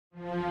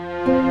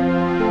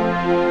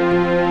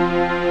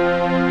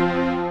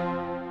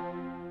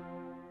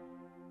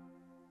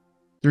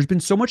There's been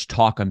so much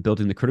talk on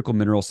building the critical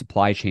mineral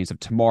supply chains of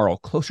tomorrow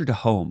closer to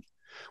home.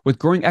 With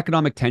growing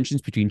economic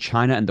tensions between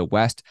China and the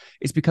West,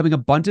 it's becoming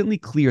abundantly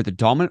clear the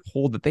dominant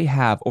hold that they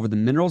have over the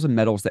minerals and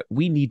metals that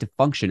we need to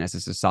function as a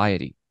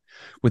society.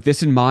 With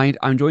this in mind,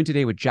 I'm joined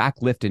today with Jack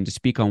Lifton to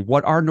speak on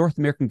what our North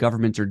American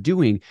governments are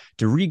doing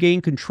to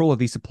regain control of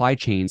these supply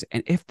chains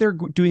and if they're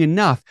doing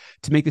enough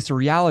to make this a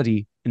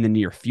reality in the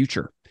near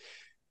future.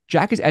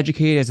 Jack is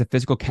educated as a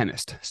physical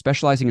chemist,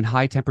 specializing in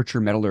high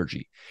temperature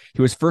metallurgy.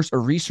 He was first a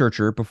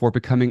researcher before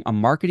becoming a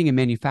marketing and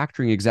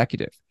manufacturing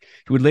executive.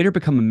 He would later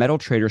become a metal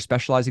trader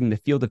specializing in the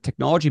field of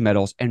technology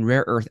metals and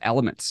rare earth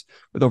elements.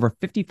 With over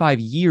 55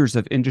 years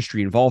of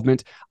industry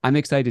involvement, I'm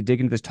excited to dig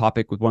into this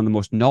topic with one of the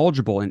most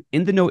knowledgeable and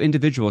in-the-know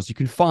individuals you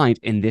can find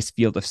in this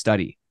field of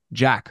study.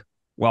 Jack,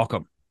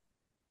 welcome.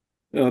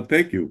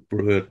 Thank you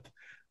for that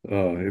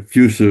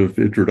effusive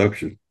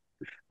introduction.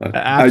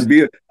 Abs-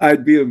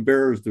 I'd be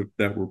embarrassed if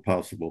that were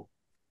possible.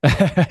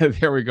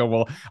 There we go.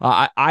 Well,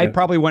 I Yeah,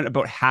 probably went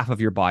about half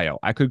of your bio.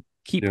 I could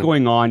keep yeah.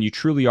 going on. You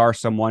truly are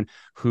someone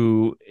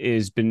who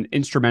has been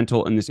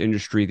instrumental in this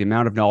industry. The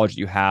amount of knowledge that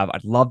you have,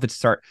 I'd love to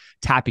start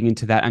tapping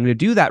into that. I'm going to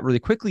do that really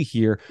quickly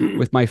here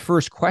with my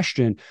first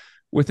question.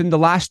 Within the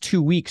last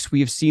 2 weeks,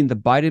 we have seen the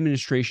Biden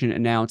administration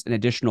announce an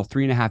additional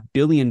 $3.5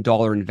 billion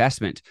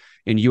investment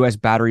in U.S.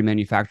 battery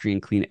manufacturing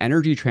and clean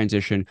energy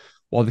transition,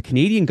 while the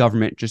Canadian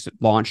government just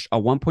launched a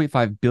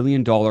 $1.5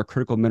 billion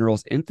critical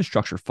minerals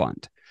infrastructure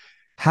fund.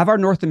 Have our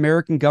North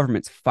American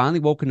governments finally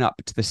woken up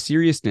to the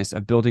seriousness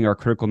of building our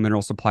critical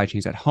mineral supply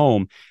chains at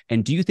home?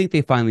 And do you think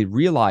they finally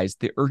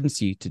realized the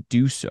urgency to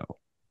do so?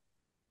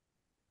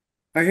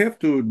 I have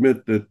to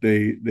admit that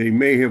they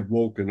may have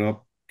woken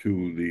up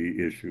to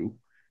the issue,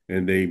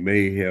 and they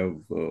may have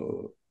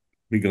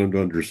begun to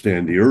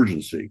understand the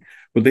urgency,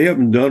 but they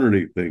haven't done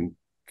anything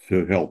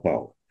to help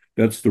out.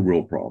 That's the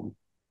real problem.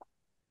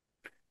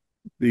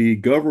 The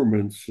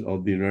government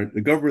of the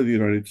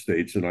United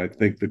States, and I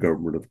think the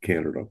government of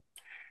Canada,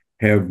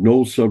 have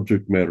no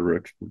subject matter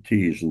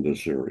expertise in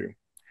this area.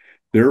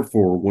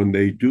 Therefore,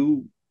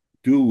 do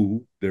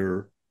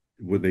their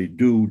when they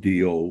do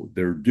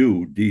their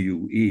due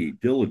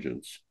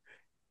diligence,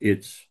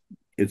 it's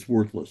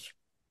worthless.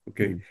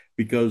 Okay, Mm.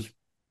 because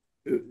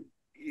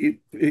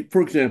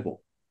for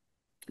example,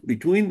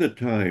 between the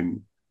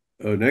time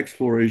an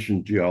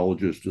exploration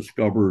geologist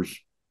discovers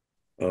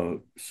a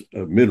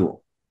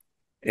mineral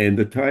and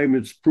the time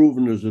it's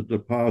proven as a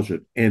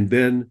deposit, and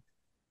then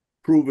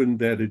proven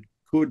that it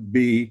could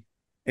be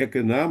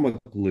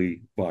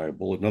economically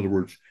viable. In other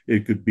words,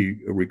 it could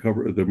be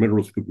recovered, the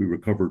minerals could be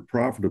recovered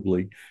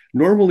profitably,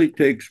 normally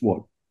takes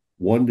what,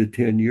 1 to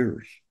 10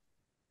 years.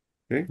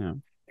 Okay. Yeah.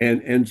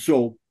 And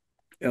so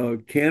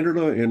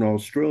Canada and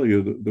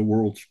Australia, the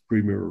world's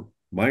premier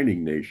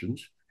mining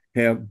nations,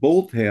 have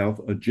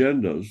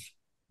agendas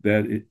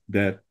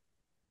that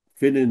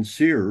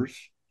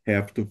financiers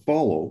have to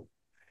follow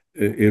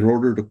in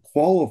order to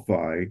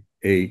qualify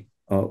a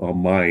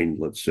mine,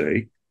 let's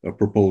say, a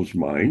proposed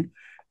mine,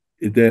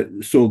 that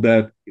so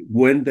that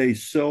when they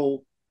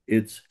sell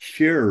its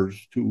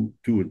shares to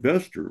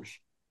investors,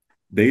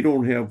 they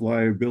don't have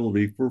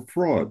liability for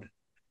fraud.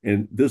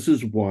 And this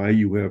is why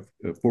you have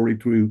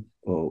 42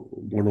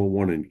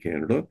 101 in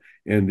Canada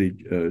and the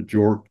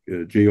JORC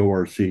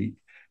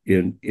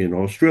in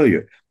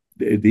Australia.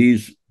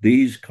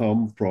 These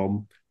come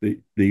from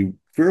the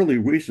fairly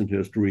recent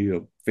history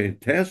of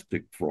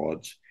fantastic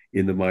frauds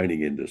in the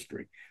mining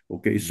industry.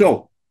 Okay,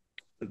 so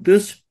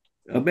this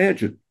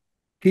imagine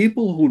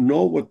people who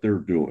know what they're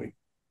doing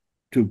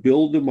to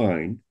build a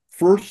mine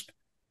first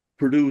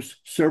produce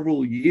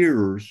several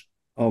years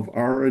of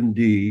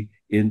R&D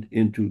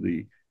into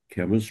the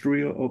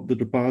chemistry of the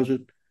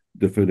deposit,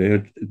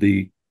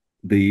 the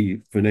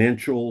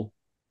financial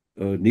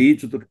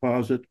needs of the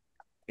deposit,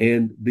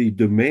 and the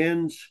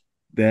demands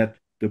that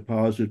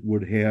deposit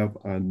would have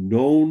on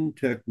known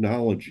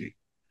technology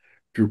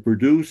to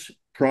produce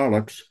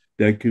products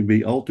that can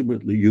be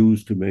ultimately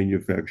used to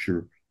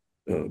manufacture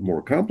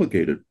more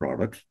complicated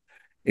products.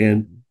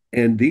 And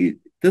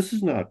this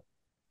is not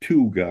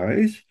two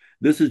guys.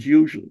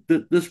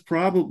 This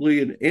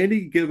probably in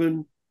any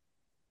given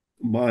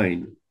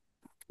mine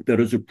that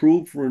is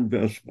approved for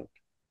investment,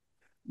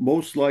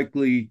 most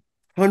likely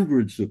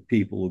hundreds of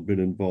people have been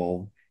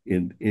involved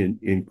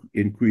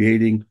in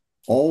creating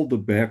all the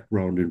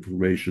background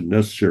information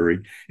necessary.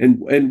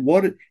 And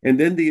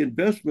then the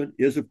investment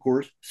is, of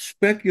course,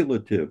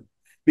 speculative,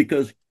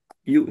 because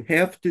you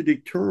have to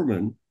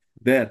determine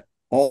that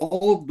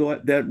all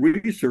of that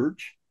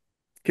research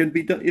can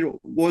be done,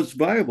 was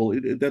viable,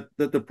 that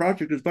the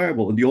project is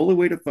viable. And the only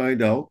way to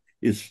find out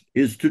is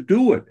to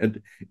do it.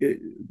 And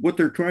what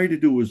they're trying to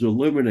do is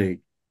eliminate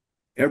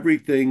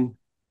everything,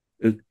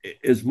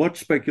 as much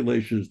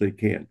speculation as they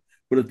can.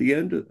 But at the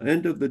end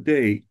of the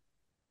day,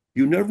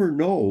 you never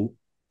know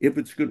if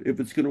it's going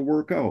to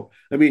work out.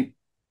 I mean,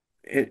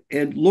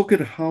 and look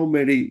at how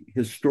many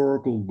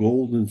historical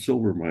gold and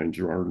silver mines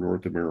there are in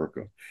North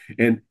America,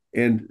 and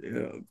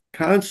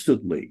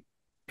constantly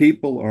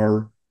people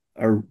are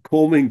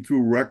combing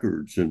through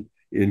records and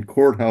in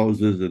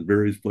courthouses and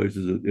various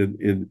places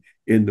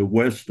in the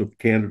west of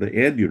Canada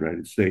and the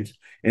United States,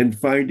 and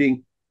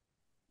finding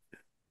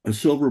a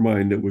silver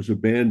mine that was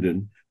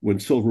abandoned when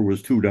silver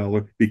was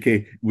 $2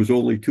 was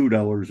only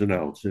 $2 an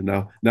ounce, and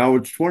now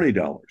it's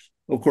 $20.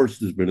 Of course,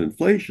 there's been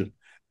inflation,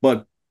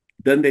 but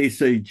then they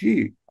say,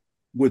 gee,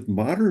 with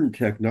modern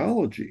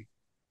technology,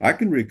 I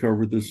can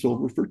recover this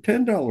silver for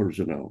 $10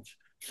 an ounce.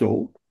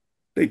 So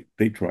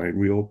they try and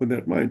reopen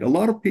that mine. A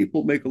lot of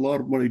people make a lot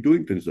of money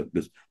doing things like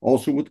this.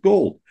 Also with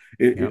gold,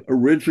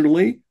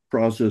 originally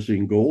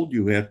processing gold,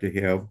 you had to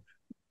have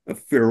a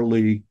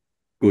fairly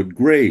good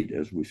grade,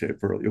 as we say,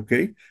 fairly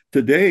okay.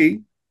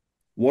 Today,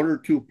 one or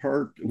two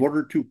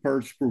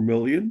parts per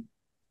million,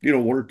 1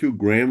 or 2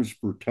 grams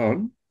per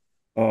ton.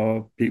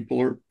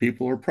 People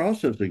are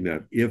processing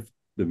that if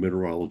the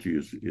mineralogy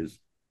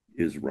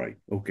is right.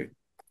 Okay,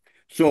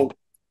 so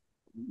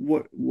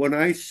when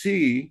I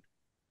see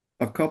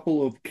a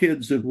couple of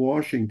kids in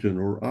Washington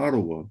or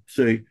Ottawa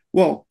say,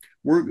 well,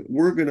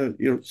 we're gonna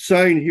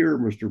sign here,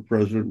 Mr.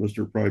 President,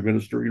 Mr. Prime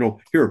Minister,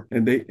 here,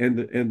 and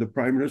the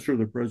Prime Minister or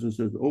the President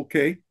says,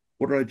 okay,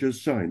 what did I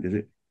just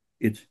sign?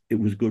 It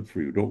was good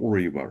for you. Don't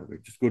worry about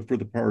it. It's good for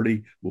the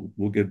party.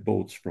 We'll get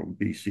votes from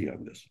BC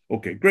on this.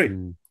 Okay, great.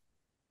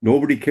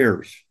 Nobody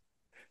cares.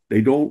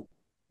 They don't.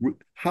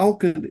 How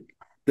can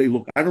they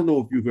look? I don't know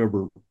if you've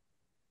ever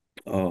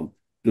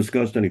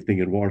discussed anything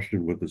in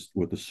Washington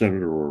with a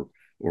senator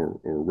or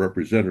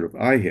representative.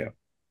 I have.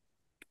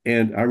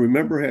 And I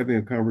remember having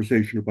a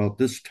conversation about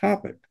this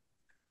topic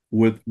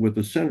with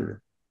a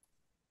senator.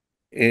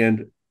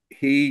 And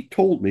he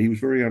told me, he was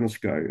a very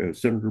honest guy,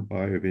 Senator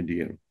Bai of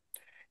Indiana.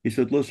 He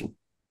said, listen,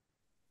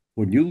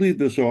 when you leave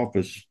this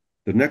office,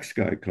 the next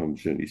guy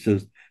comes in. He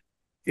says,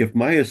 if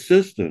my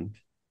assistant,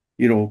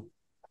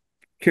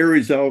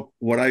 carries out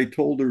what I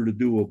told her to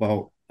do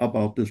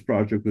about this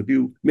project with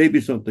you,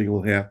 maybe something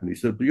will happen. He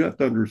said, but you have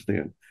to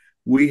understand,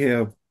 we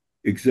have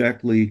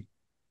exactly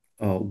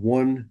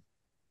one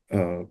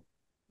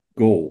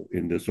goal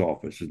in this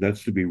office, and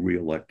that's to be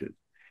reelected.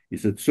 He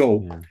said,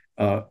 so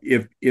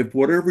if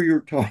whatever you're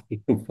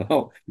talking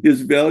about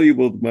is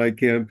valuable to my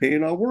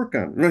campaign, I'll work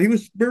on it. No, he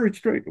was very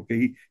straight.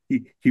 Okay,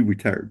 he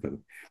retired, but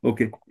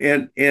okay,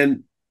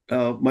 and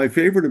my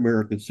favorite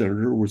American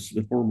senator was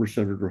the former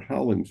Senator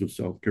Hollings of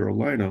South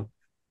Carolina,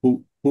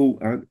 who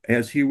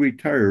as he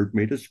retired,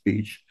 made a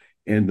speech,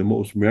 and the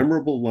most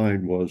memorable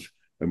line was,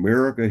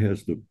 America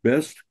has the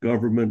best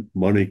government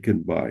money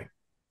can buy.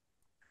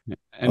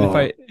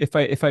 And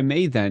if I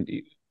may, then,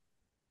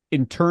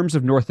 in terms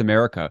of North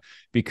America,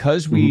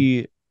 because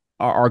we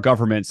our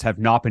governments have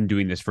not been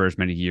doing this for as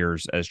many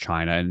years as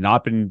China, and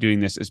not been doing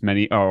this as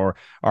many or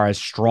are as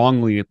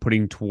strongly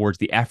putting towards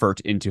the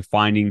effort into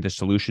finding the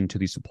solution to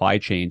these supply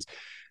chains.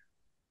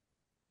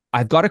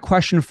 I've got a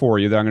question for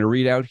you that I'm going to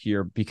read out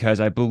here because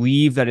I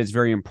believe that it's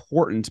very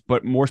important,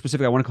 but more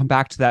specifically, I want to come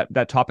back to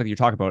that topic that you're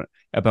talking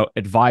about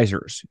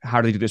advisors.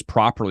 How do they do this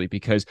properly?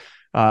 Because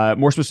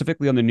more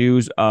specifically on the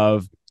news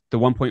of the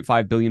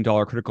 $1.5 billion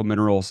critical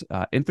minerals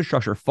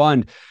infrastructure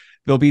fund,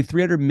 there'll be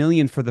 $300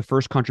 million for the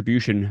first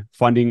contribution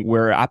funding,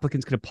 where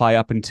applicants can apply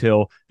up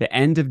until the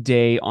end of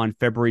day on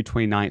February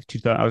 29th,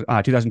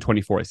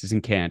 2024. This is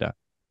in Canada.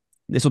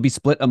 This will be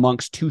split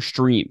amongst 2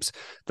 streams.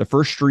 The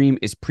first stream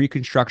is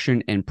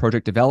pre-construction and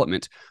project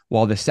development,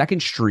 while the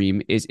second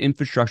stream is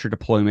infrastructure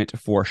deployment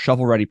for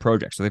shovel-ready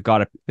projects. So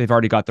they've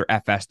already got their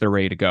FS, they're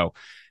ready to go.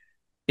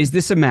 Is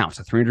this amount,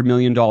 a $300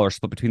 million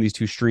split between these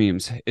 2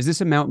 streams, is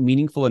this amount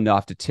meaningful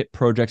enough to tip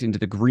projects into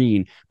the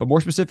green? But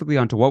more specifically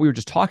onto what we were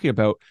just talking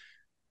about,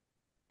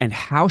 and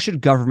how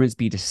should governments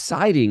be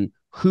deciding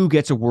who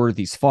gets awarded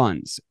these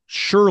funds?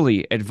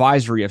 Surely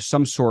advisory of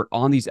some sort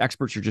on these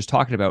experts you're just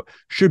talking about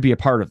should be a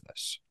part of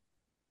this.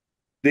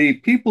 The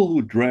people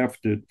who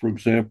drafted, for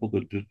example,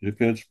 the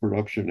Defense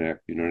Production Act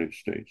of the United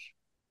States,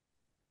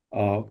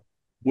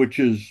 which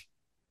is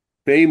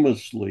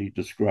famously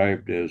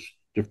described as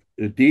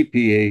the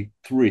DPA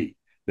 3,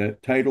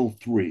 that Title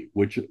 3,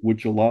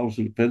 which allows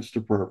the Defense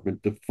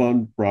Department to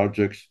fund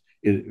projects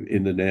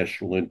in the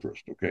national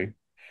interest, okay?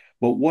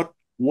 But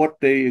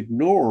what they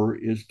ignore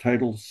is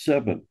Title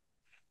 7,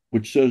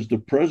 which says the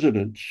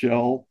president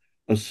shall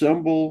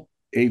assemble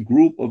a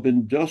group of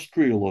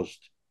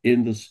industrialists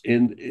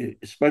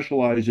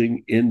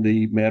specializing in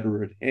the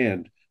matter at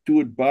hand to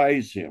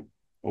advise him.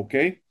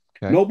 Okay?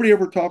 Nobody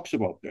ever talks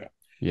about that.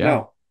 Yeah.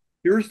 Now,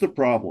 here's the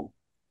problem.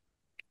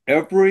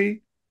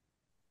 Every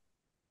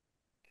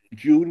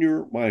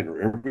junior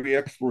miner, every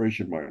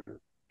exploration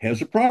miner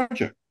has a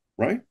project,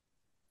 right?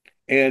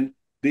 And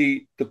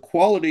the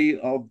quality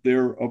of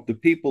the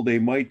people they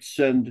might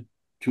send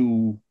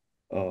to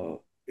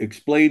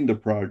explain the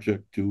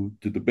project to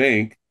the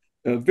bank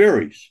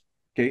varies.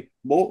 Okay,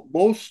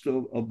 most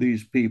of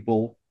these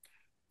people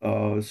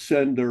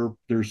send their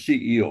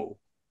CEO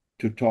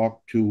to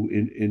talk to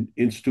in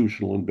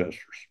institutional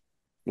investors,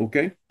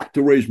 okay,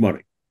 to raise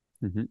money.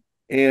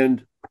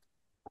 And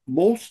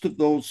most of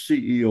those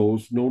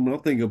CEOs know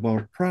nothing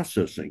about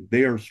processing.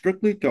 They are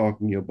strictly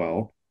talking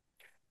about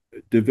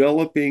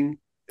developing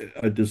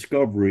a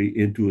discovery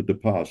into a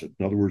deposit.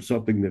 In other words,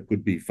 something that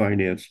could be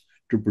financed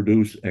to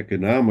produce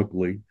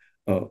economically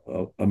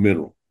a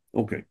mineral.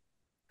 Okay.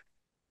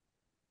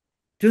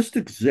 Just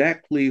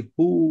exactly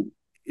who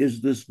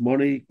is this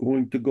money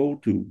going to go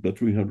to, the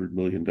 $300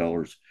 million?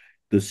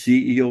 The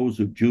CEOs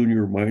of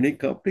junior mining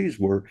companies,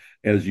 where,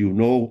 as you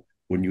know,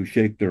 when you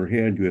shake their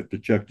hand, you have to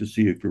check to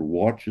see if your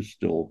watch is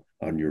still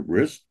on your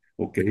wrist.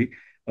 Okay.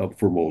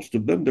 For most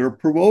of them, they're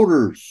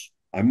promoters.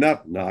 I'm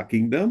not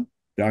knocking them.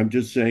 I'm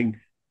just saying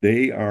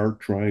they are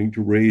trying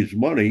to raise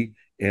money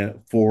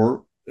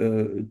for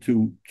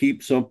to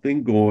keep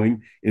something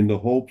going in the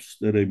hopes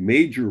that a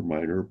major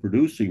miner,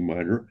 producing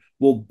miner,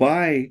 will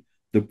buy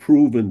the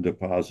proven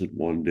deposit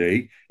one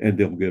day and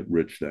they'll get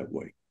rich that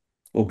way.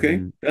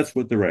 Okay, that's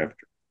what they're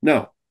after.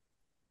 Now,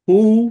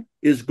 who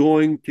is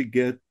going to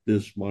get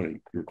this money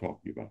you're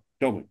talking about?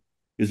 Tell me.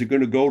 Is it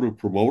going to go to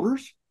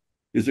promoters?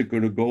 Is it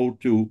going to go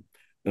to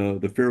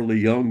the fairly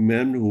young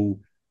men who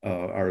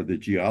are the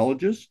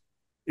geologists?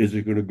 Is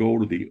it going to go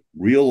to the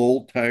real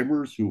old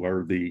timers who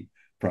are the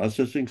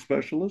processing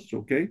specialists?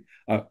 Okay.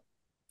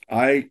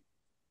 I,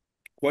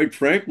 quite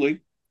frankly,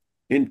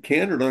 in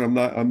Canada, I'm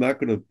not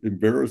going to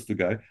embarrass the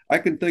guy. I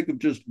can think of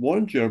just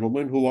one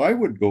gentleman who I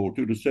would go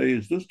to say,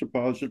 is this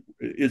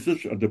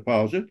a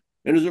deposit?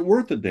 And is it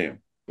worth a damn?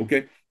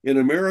 Okay. In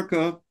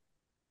America,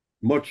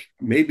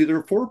 maybe there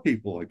are four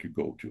people I could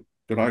go to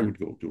that I would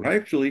go to. I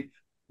actually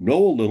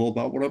know a little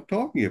about what I'm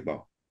talking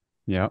about.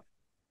 Yeah.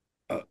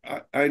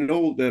 I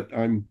know that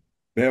I'm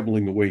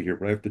babbling away here,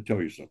 but I have to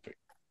tell you something.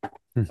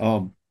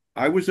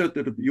 I was at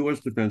the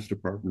U.S. Defense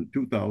Department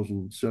in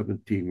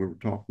 2017. We were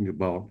talking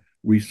about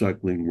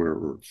recycling rare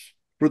earths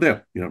for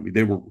them. I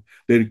mean,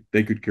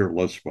 they could care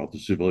less about the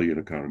civilian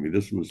economy.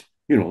 This was,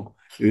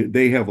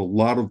 they have a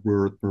lot of rare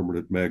earth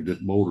permanent magnet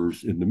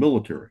motors in the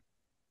military,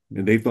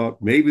 and they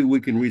thought maybe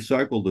we can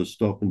recycle this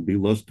stuff and be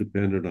less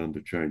dependent on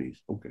the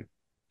Chinese. Okay,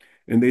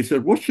 and they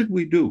said, what should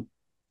we do?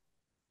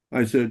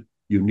 I said,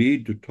 you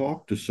need to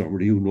talk to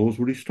somebody who knows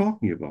what he's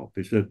talking about.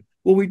 They said,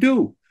 well, we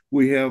do.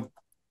 We have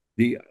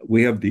the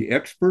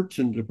experts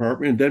in the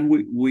department, and then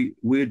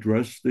we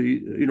address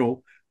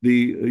the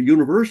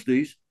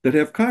universities that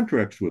have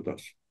contracts with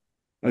us.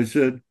 I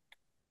said,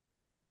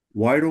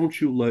 why don't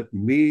you let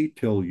me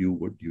tell you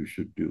what you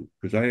should do?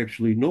 Because I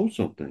actually know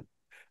something.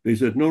 They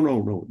said, no,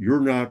 no, no, you're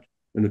not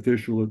an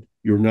official.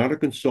 You're not a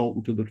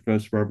consultant to the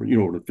Defense Department.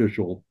 An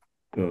official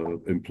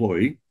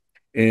employee,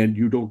 and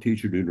you don't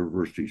teach at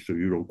university, so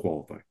you don't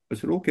qualify. I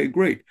said, okay,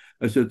 great.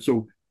 I said,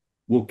 so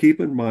we'll keep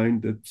in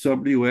mind that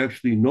somebody who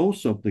actually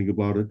knows something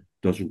about it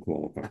doesn't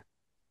qualify.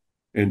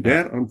 And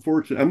that,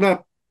 unfortunately, I'm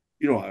not,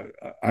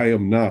 I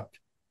am not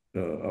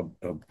a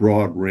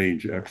broad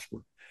range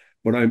expert,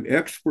 but I'm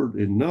expert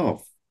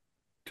enough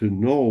to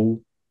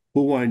know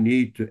who I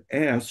need to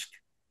ask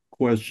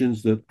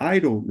questions that I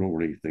don't know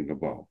anything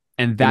about.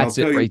 And And I'll that's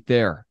it tell you, right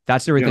there.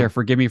 That's it right yeah, there.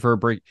 Forgive me for a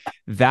break.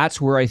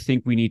 That's where I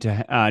think we need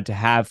to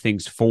have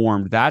things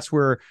formed. That's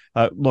where,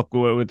 look,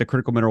 with the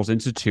Critical Minerals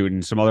Institute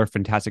and some other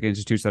fantastic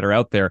institutes that are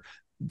out there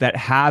that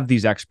have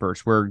these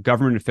experts, where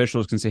government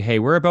officials can say, "Hey,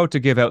 we're about to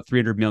give out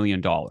 $300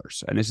 million,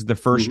 and this is the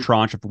first mhm,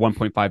 tranche of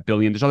 1.5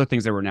 billion." There's other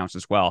things that were announced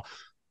as well.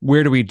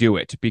 Where do we do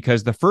it?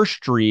 Because the first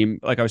stream,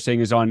 like I was saying,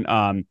 is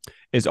on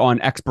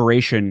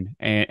exploration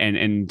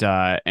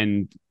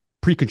and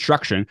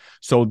pre-construction.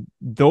 So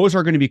those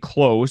are going to be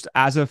closed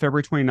as of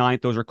February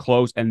 29th. Those are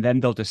closed, and then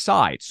they'll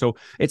decide. So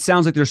it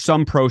sounds like there's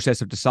some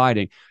process of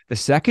deciding. The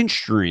second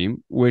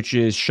stream, which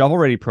is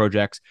shovel-ready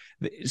projects,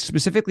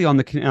 specifically on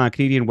the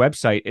Canadian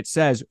website, it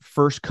says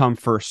first come,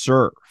 first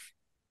serve.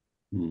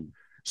 mhm.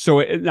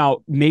 So now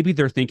maybe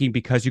they're thinking,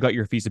 because you got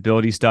your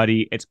feasibility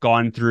study, it's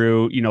gone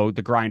through,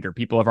 the grinder.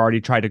 People have already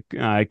tried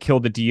to kill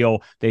the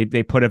deal.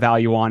 They put a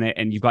value on it,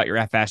 and you've got your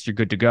FS. You're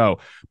good to go.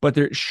 But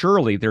there's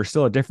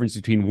still a difference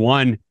between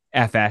one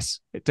FS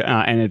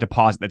and a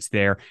deposit that's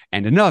there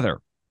and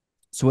another.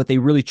 So what they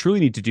really truly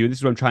need to do, this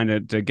is what I'm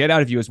trying to get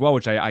out of you as well,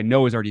 which I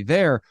know is already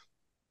there.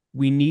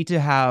 We need to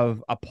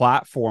have a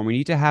platform. We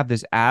need to have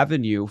this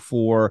avenue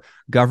for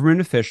government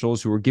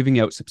officials who are giving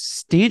out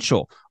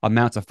substantial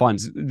amounts of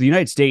funds. The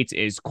United States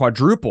is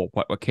quadruple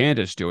what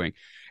Canada is doing,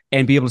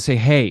 and be able to say,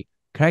 hey,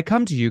 can I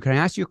come to you? Can I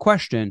ask you a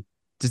question?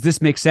 Does this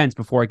make sense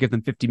before I give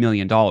them $50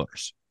 million?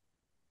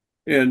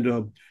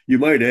 And you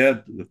might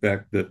add the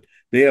fact that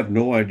they have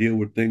no idea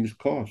what things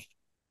cost.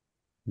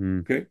 Hmm.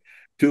 Okay,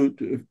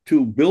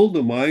 to build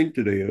a mine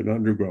today, an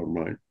underground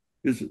mine,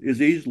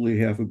 is easily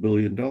 $500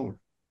 million.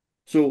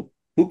 So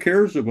who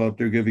cares about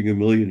they're giving a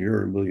million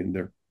here, a million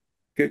there?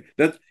 Okay,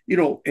 that's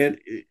and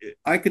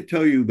I could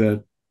tell you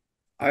that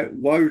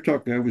while you're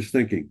talking, I was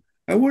thinking,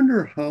 I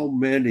wonder how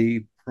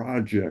many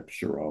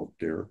projects are out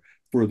there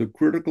for the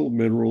critical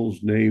minerals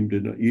named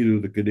in either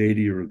the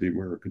Canadian or the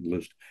American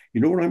list. You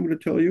know what I'm going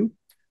to tell you?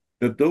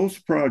 That those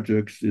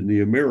projects in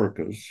the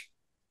Americas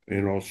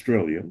and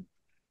Australia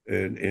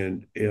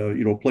and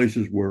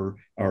places where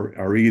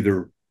are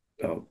either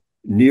uh,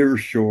 near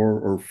shore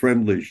or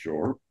friendly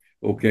shore,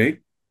 okay,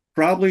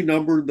 probably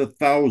number in the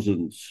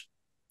thousands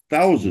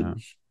Yeah.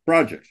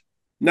 projects.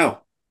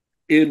 Now,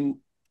 in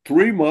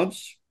 3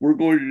 months, we're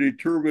going to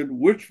determine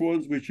which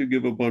ones we should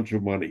give a bunch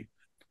of money.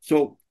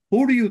 So,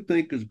 who do you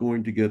think is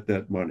going to get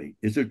that money?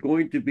 Is it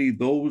going to be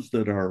those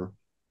that are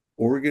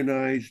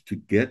organized to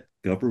get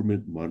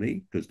government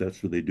money? Because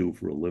that's what they do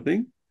for a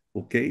living.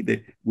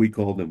 Okay, we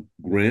call them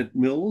grant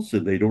mills,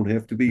 and they don't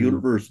have to be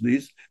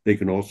universities. They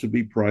can also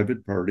be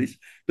private parties.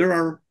 There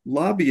are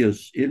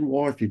lobbyists in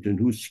Washington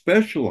who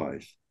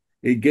specialize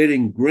in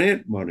getting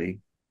grant money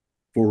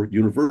for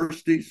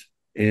universities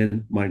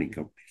and mining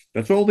companies.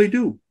 That's all they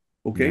do.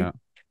 Okay. Yeah.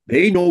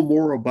 They know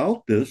more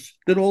about this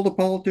than all the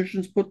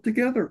politicians put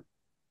together.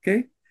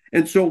 Okay.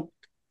 And so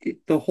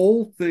the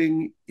whole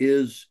thing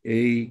is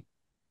a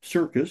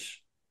circus,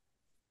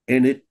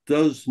 and it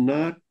does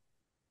not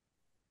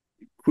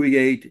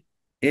create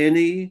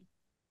any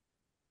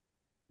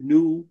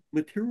new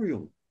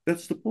material.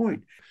 That's the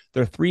point.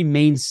 There are three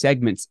main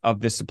segments of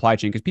this supply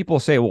chain because people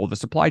say, well, the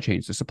supply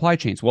chains, the supply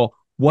chains. Well,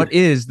 what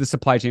is the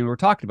supply chain we're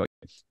talking about?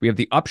 We have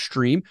the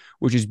upstream,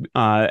 which is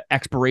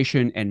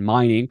exploration and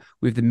mining.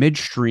 We have the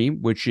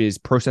midstream, which is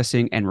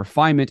processing and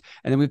refinement.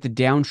 And then we have the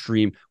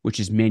downstream, which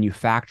is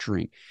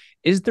manufacturing.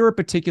 Is there a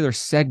particular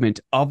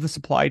segment of the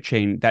supply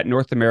chain that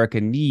North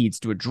America needs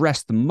to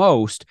address the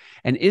most?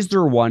 And is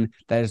there one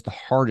that is the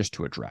hardest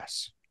to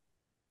address?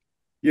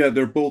 Yeah,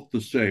 they're both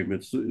the same.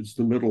 It's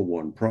the middle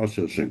one,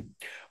 processing.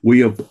 We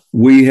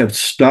have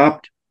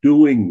stopped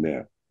doing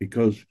that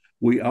because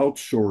we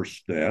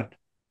outsourced that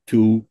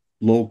to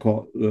low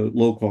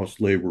cost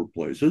labor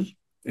places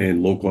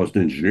and low cost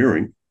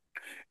engineering.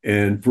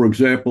 And for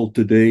example,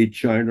 today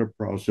China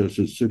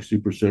processes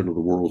 60% of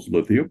the world's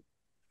lithium.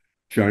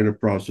 China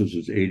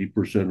processes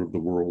 80% of the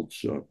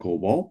world's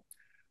cobalt,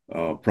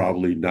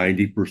 probably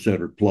 90%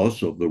 or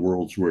plus of the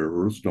world's rare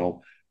earths.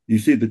 Now, you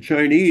see, the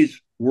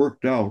Chinese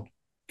worked out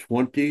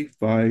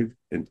 25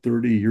 and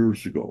 30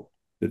 years ago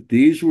that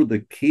these were the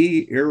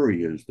key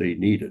areas they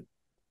needed.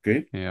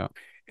 Okay. Yeah.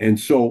 And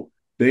so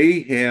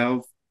they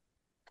have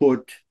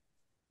put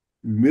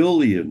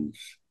millions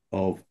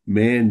of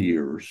man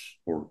years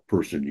or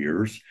person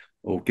years,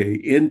 okay,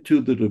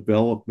 into the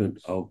development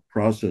of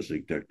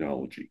processing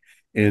technology.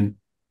 And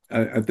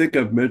I think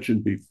I've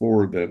mentioned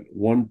before that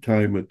one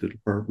time at the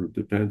Department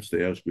of Defense,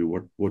 they asked me,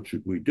 what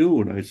should we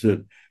do? And I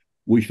said,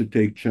 we should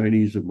take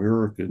Chinese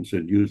Americans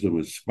and use them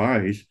as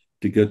spies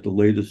to get the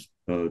latest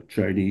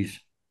Chinese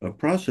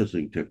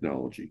processing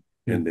technology.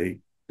 Hmm. And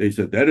they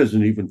said, that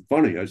isn't even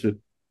funny. I said,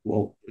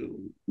 well,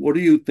 what do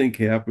you think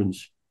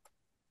happens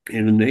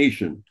in a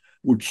nation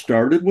which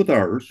started with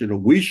ours?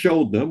 We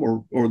showed them,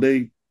 or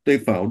they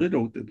found it,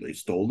 or they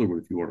stole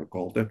it, if you want to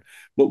call it that.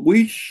 But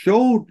we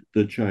showed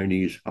the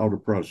Chinese how to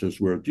process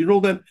rare. Do you know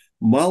that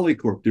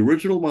Molycorp, the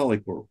original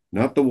Molycorp,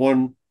 not the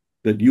one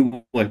that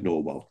you might know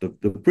about,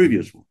 the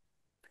previous one,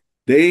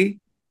 they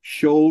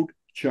showed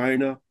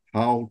China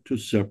how to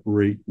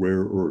separate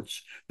rare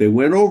earths. They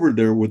went over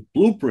there with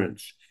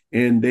blueprints,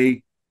 and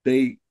they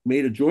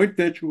made a joint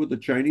venture with a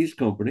Chinese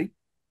company,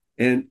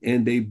 and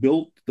they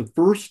built the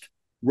first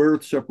rare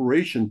earth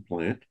separation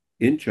plant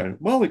in China.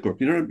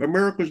 Molycorp,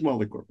 America's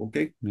Molycorp.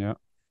 Okay, Yeah.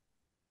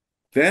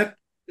 that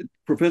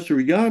Professor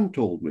Yan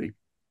told me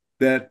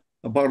that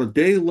about a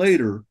day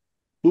later,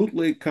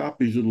 bootleg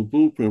copies of the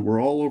blueprint were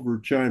all over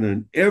China,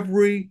 and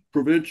every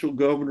provincial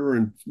governor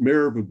and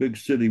mayor of a big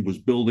city was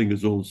building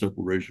his own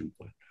separation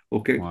plant.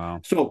 Okay,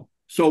 Wow.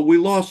 so we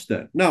lost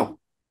that. Now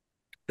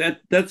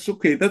that's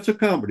okay. That's a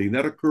comedy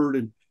that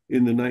occurred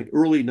in the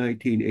early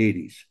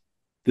 1980s.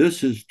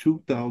 This is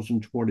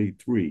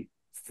 2023,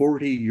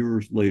 40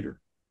 years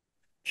later.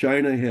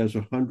 China has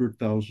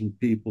 100,000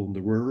 people in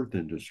the rare earth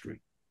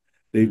industry.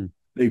 They Hmm.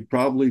 they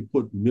probably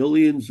put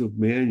millions of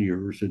man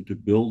years into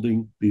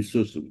building these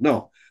systems.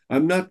 Now,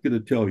 I'm not going to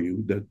tell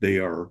you that they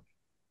are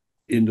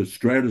in the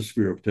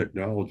stratosphere of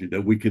technology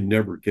that we can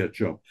never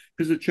catch up,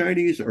 because the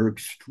Chinese are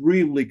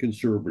extremely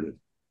conservative.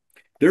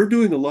 They're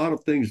doing a lot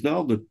of things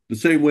now the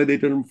same way they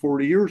did them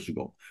 40 years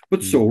ago,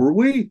 but Hmm. so are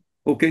we.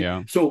 Okay,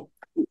 Yeah. so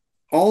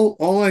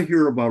all I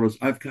hear about is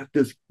I've got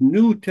this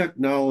new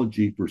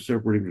technology for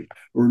separating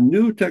or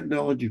new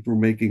technology for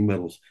making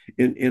metals.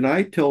 And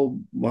I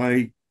tell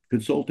my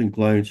consulting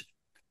clients,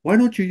 why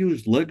don't you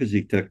use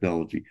legacy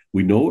technology?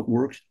 We know it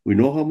works, we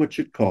know how much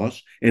it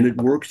costs, and it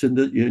works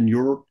in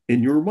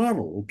your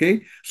model.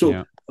 Okay. So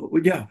Yeah.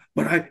 yeah,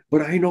 but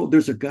I know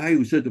there's a guy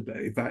who said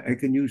if I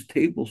can use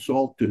table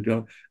salt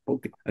to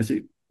okay. I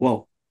say,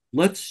 well,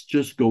 let's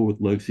just go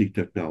with legacy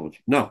technology.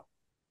 Now,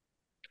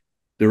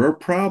 there are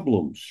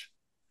problems.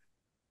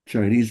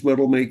 Chinese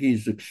metal making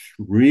is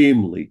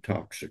extremely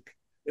toxic.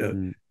 Uh,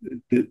 Hmm.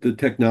 the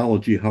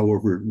technology,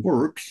 however, it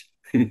works,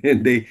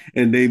 and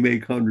they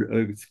make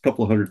a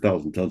couple of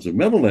 100,000 tons of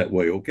metal that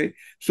way. Okay,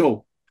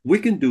 so we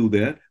can do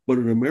that, but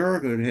in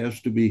America, it has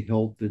to be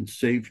health and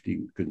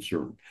safety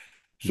concern.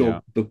 Yeah.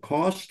 So the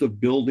cost of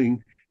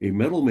building a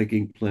metal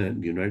making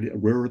plant in the a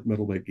rare earth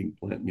metal making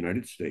plant in the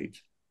United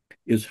States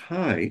is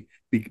high,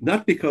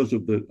 not because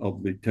of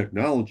the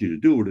technology to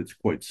do it. It's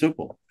quite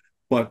simple,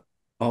 but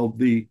of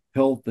the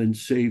health and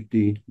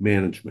safety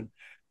management.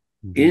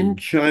 In Mm-hmm.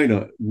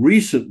 China,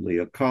 recently,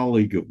 a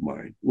colleague of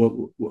mine,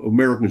 well,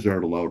 Americans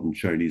aren't allowed in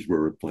Chinese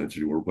rare earth plants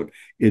anymore, but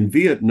in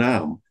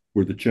Vietnam,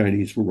 where the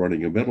Chinese were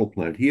running a metal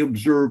plant, he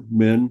observed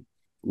men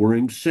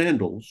wearing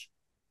sandals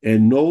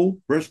and no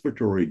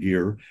respiratory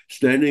gear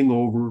standing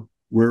over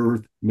rare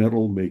earth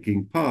metal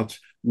making pots,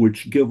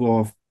 which give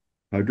off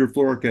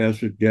hydrofluoric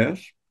acid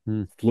gas,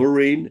 Mm.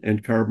 fluorine,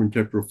 and carbon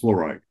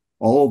tetrafluoride.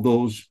 All of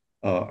those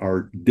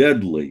are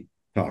deadly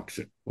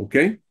toxic.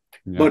 Okay.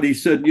 Yeah. But he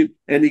said,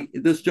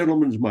 this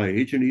gentleman's my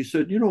age, and he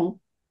said,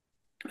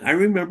 I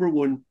remember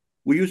when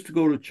we used to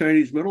go to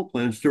Chinese metal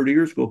plants 30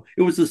 years ago,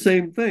 it was the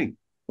same thing.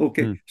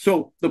 Okay. Mm.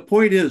 So the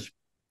point is,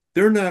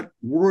 they're not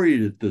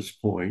worried at this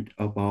point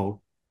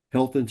about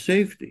health and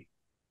safety.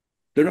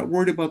 They're not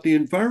worried about the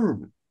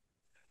environment.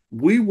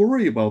 We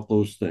worry about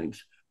those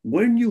things.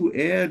 When you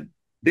add,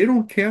 they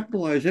don't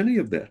capitalize any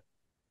of that.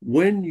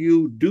 When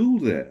you do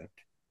that,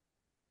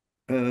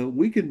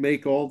 we can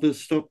make all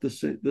this stuff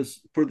this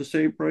for the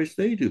same price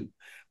they do.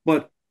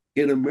 But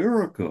in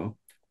America,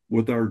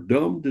 with our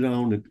dumbed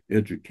down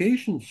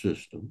education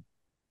system,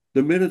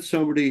 the minute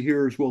somebody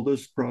hears, well,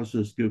 this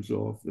process gives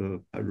off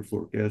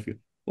hydrofluoric acid,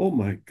 oh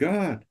my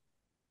God,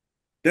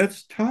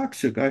 that's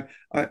toxic.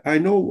 I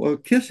know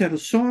Kiss had a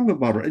song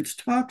about it. It's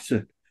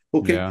toxic.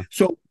 Okay, Yeah.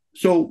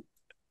 so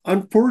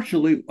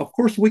unfortunately, of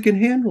course, we can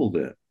handle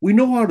that. We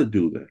know how to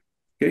do that.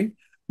 Okay,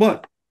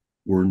 but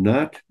we're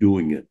not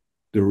doing it.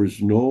 There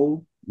is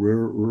no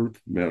rare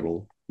earth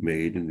metal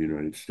made in the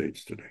United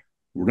States today.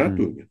 We're not Mm.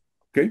 doing it.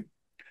 Okay,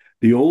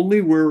 the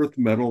only rare earth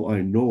metal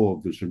I know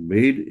of that's been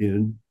made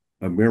in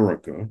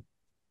America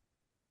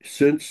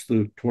since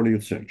the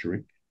 20th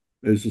century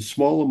is a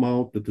small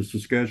amount that the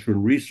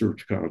Saskatchewan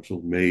Research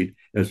Council made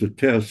as a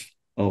test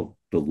of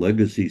the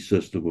legacy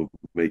system of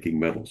making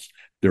metals.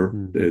 They're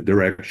Mm.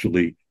 they're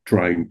actually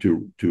trying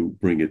to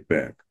bring it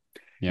back.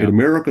 In Yeah.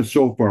 America,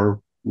 so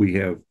far, we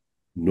have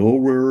no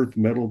rare earth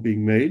metal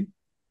being made,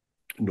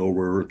 no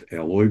rare earth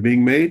alloy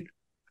being made.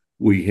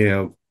 We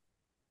have,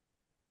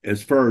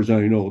 as far as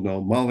I know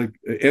now,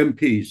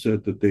 MP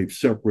said that they've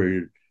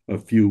separated a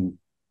few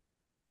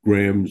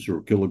grams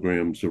or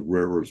kilograms of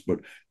rare earths.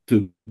 But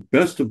to the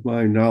best of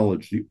my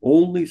knowledge, the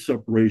only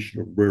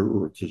separation of rare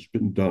earths has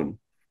been done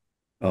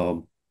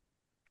um,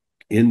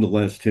 in the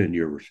last 10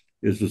 years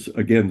is this,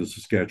 again, the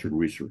Saskatchewan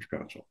Research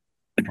Council.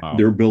 Wow.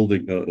 They're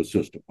building a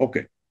system.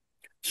 Okay.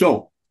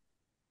 So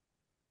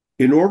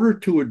in order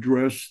to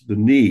address the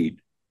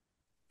need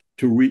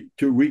to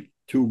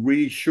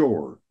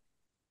reshore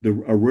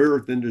a rare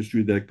earth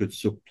industry that could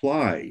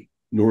supply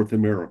North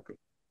America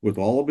with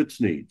all of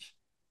its needs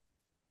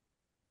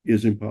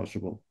is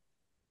impossible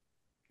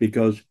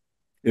because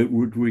it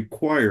would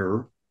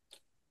require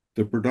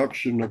the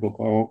production of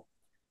about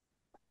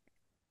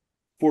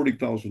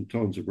 40,000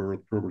 tons of rare earth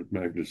permanent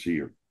magnets a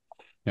year.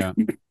 Yeah.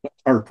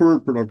 Our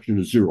current production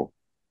is zero.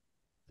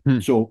 Hmm.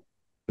 So,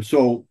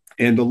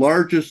 and the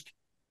largest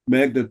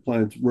magnet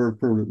plants, rare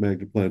permanent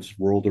magnet plants in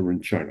the world are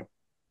in China.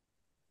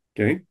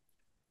 Okay.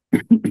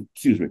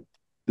 Excuse me.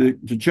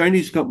 The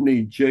Chinese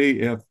company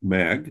JF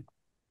Mag,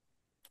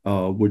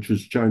 which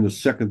is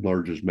China's second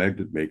largest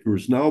magnet maker,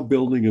 is now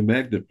building a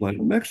magnet plant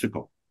in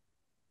Mexico.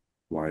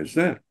 Why is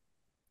that?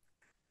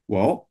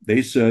 Well,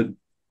 they said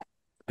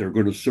they're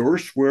going to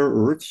source rare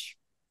earths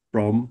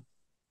from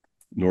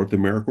North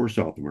America or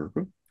South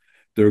America.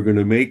 They're going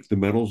to make the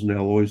metals and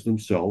alloys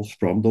themselves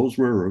from those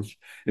rare earths.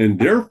 And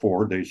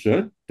therefore, they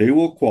said they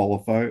will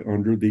qualify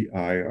under the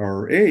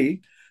IRA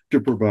to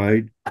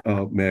provide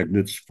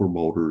magnets for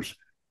motors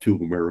to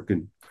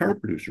American car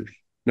producers.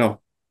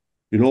 Now,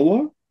 you know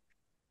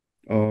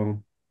what?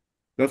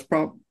 That's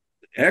probably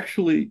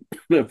actually,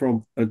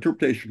 from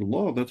interpretation of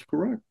law, that's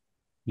correct.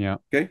 Yeah.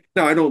 Okay.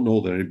 Now, I don't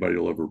know that anybody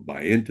will ever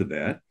buy into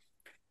that.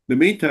 In the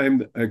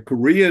meantime, a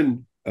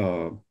Korean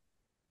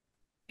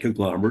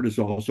conglomerate is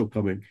also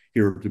coming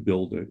here to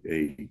build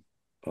a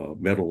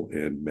metal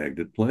and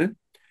magnet plant.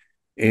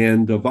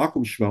 And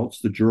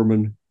Vakuumschmelz,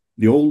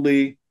 the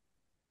only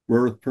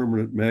rare earth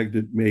permanent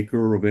magnet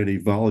maker of any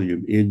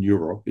volume in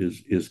Europe,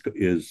 is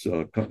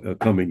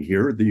coming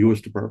here. The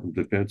U.S. Department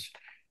of Defense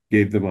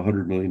gave them a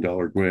 $100 million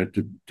grant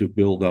to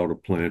build out a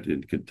plant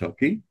in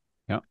Kentucky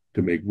Yeah.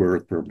 to make rare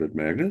earth permanent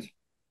magnets.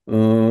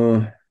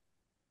 Uh,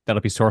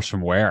 That'll be sourced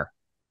from where?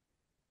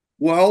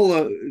 well,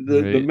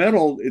 the They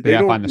metal they they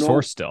gotta find don't the know.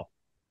 source still.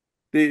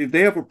 They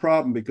have a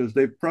problem because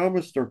they've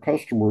promised their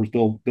customers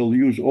they'll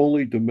use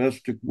only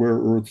domestic rare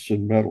earths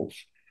and metals.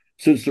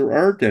 Since there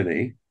aren't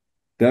any,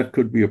 that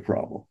could be a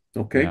problem.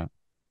 Okay. Yeah.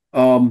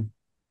 Um,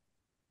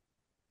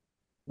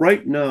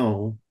 right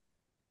now,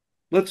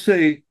 let's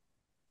say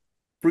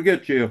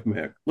forget JF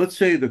Mac. Let's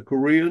say the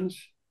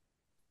Koreans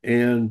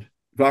and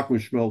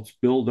Vakuumschmelz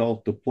build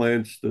out the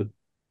plants that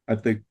I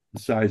think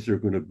the size they're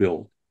going to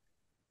build.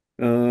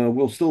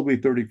 We'll still be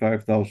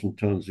 35,000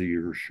 tons a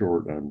year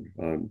short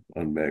on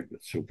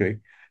magnets. Okay.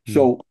 Hmm.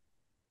 So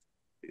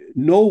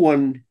no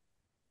one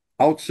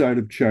outside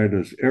of China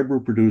has ever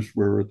produced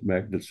rare earth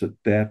magnets at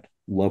that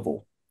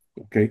level.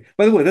 Okay.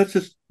 By the way, that's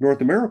just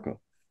North America.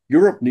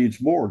 Europe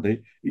needs more.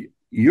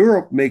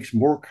 Europe makes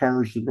more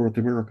cars than North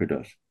America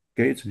does.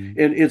 Okay,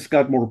 and it's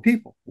got more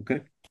people.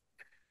 Okay,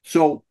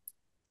 so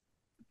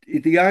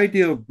the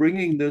idea of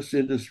bringing this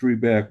industry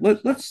back,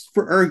 let's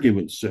for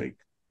argument's sake,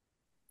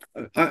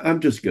 I'm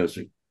just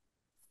guessing.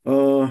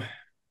 Uh,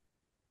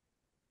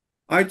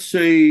 I'd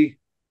say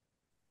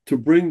to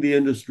bring the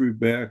industry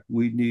back,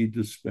 we need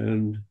to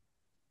spend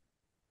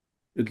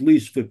at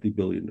least $50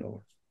 billion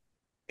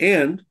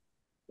and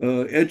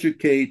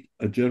educate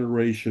a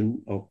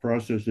generation of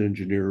process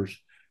engineers,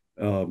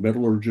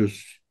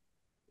 metallurgists,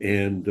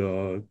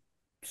 and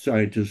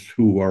scientists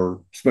who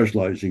are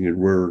specializing in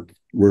rare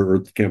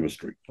earth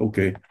chemistry.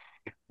 Okay,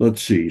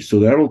 let's see. So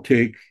that'll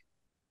take,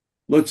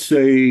 let's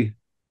say,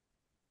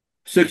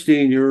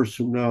 16 years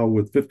from now,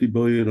 with 50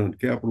 billion on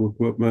capital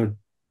equipment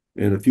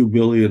and a few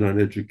billion on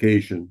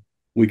education,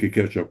 we could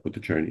catch up with the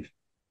Chinese.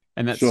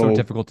 And that's so So,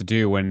 difficult to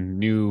do when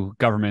new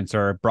governments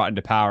are brought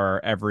into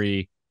power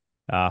every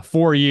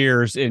 4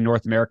 years in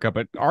North America,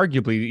 but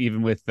arguably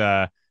even with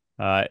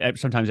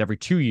sometimes every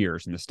 2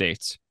 years in the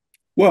States.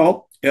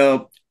 well,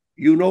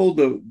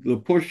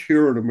 the push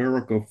here in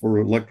America for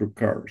electric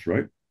cars,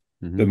 right?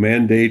 Mm-hmm. The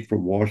mandate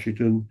from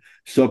Washington,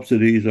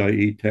 subsidies,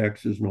 i.e.,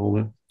 taxes and all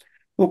that.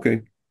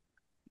 Okay.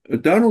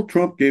 Donald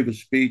Trump gave a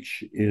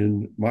speech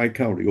in my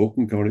county,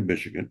 Oakland County,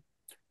 Michigan,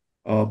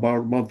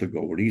 about a month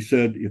ago, when he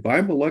said, if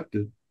I'm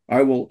elected,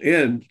 I will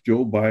end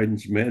Joe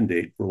Biden's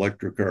mandate for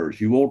electric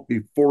cars. You won't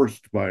be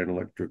forced to buy an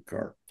electric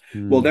car.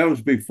 Well, that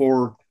was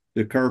before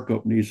the car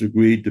companies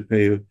agreed to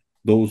pay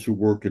those who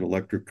work in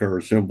electric car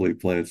assembly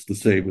plants the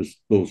same as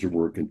those who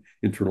work in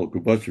internal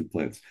combustion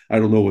plants. I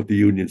don't know what the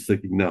union's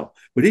thinking now,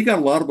 but he got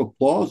a lot of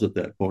applause at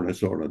that point. I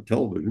saw it on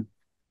television,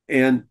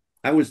 and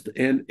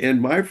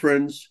and my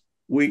friends,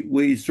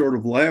 we sort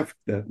of laughed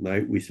that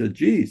night. We said,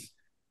 "Geez,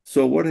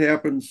 so what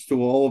happens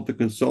to all of the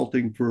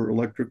consulting for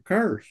electric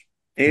cars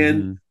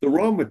and Mm-hmm. the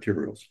raw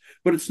materials?"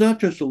 But it's not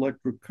just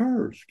electric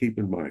cars. Keep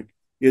in mind,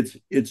 it's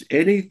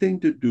anything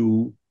to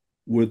do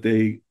with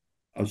a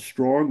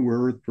strong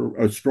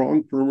a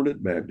strong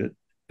permanent magnet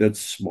that's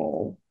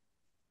small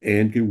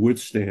and can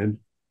withstand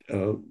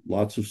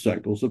lots of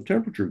cycles of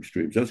temperature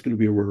extremes. That's going to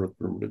be a rare earth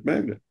permanent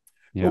magnet.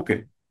 Yeah.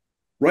 Okay,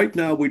 right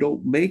now we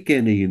don't make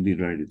any in the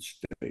United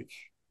States,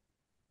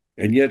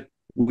 and yet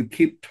we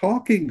keep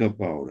talking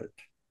about it.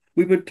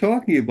 We've been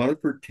talking about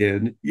it for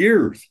 10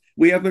 years.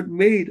 We haven't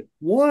made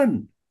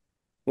one.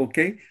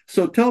 Okay.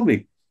 So tell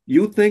me,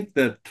 you think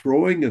that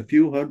throwing a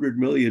few hundred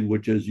million,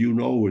 which, as you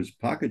know, is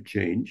pocket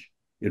change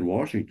in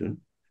Washington,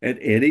 at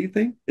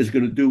anything is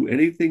going to do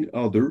anything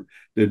other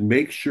than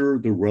make sure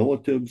the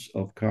relatives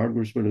of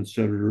congressmen and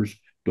senators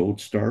don't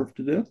starve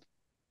to death?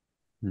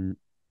 Mm-hmm.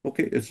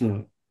 Okay. It's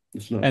not.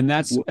 It's not.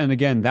 And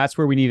again, that's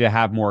where we need to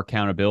have more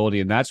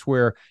accountability. And that's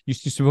where you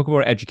spoke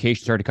about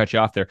education. Sorry to cut you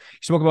off there. You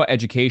spoke about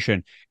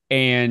education,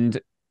 and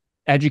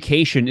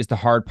education is the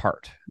hard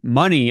part.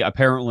 Money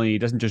apparently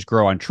doesn't just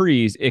grow on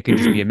trees, it can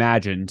just be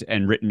imagined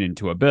and written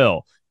into a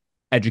bill.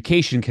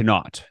 Education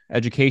cannot.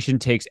 Education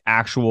takes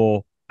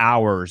actual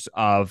hours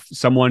of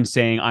someone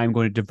saying, I'm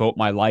going to devote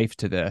my life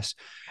to this.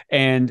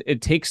 And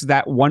it takes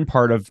that one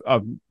part of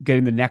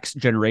getting the next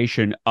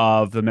generation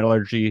of the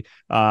metallurgy,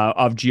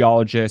 of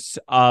geologists,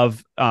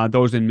 of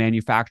those in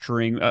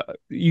manufacturing,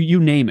 you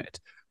name it.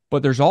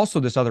 But there's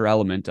also this other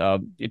element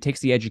of it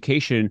takes the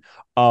education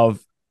of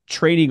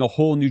training a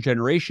whole new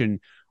generation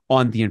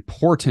on the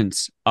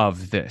importance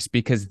of this,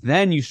 because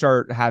then you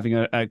start having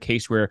a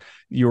case where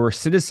your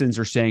citizens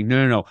are saying,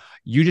 no,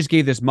 you just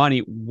gave this money.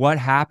 What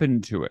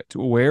happened to it?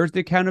 Where's the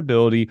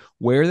accountability?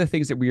 Where are the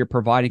things that we are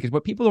providing? Because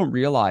what people don't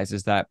realize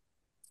is that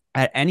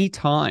at any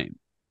time,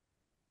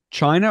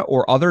 China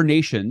or other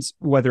nations,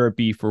 whether it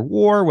be for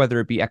war,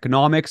 whether it be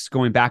economics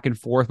going back and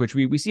forth, which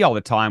we see all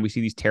the time, we see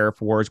these tariff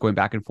wars going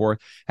back and forth,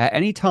 at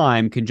any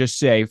time can just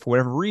say, for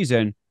whatever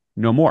reason,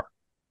 no more.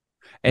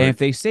 And Right. if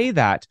they say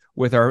that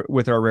with our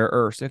rare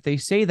earths, if they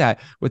say that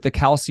with the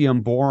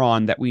calcium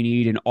boron that we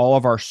need in all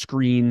of our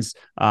screens,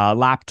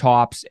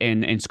 laptops,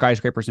 and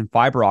skyscrapers and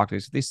fiber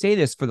optics, if they say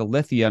this for the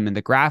lithium and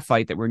the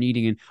graphite that we're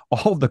needing in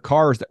all of the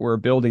cars that we're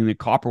building, the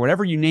copper,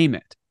 whatever you name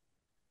it,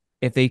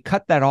 if they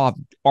cut that off,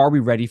 are we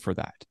ready for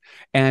that?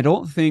 And I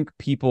don't think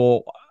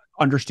people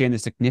understand the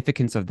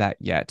significance of that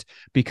yet,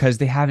 because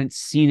they haven't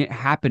seen it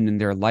happen in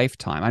their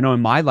lifetime. I know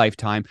in my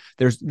lifetime,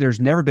 there's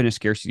never been a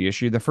scarcity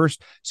issue. The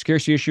first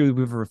scarcity issue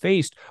we've ever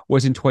faced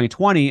was in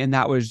 2020, and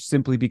that was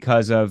simply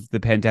because of the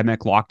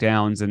pandemic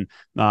lockdowns, and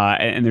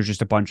there's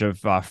just a bunch of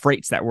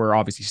freights that were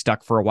obviously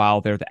stuck for a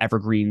while there, the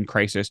evergreen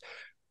crisis.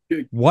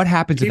 What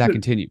happens if Keep that it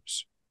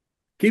continues?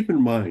 keep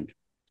in mind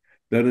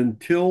that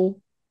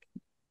until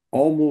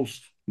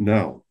almost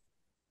now,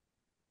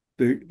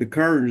 the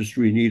car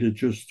industry needed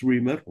just three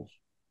metals: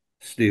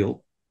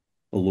 steel,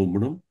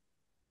 aluminum,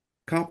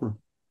 copper.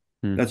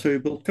 Hmm. That's how you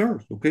built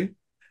cars, okay?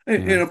 Yeah.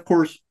 And of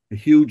course,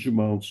 huge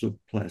amounts of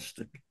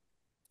plastic,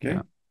 Yeah.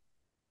 okay?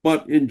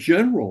 But in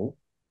general,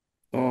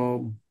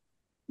 um,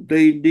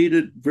 they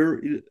needed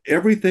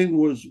everything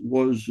was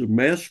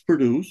mass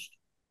produced,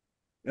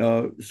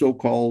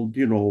 so-called,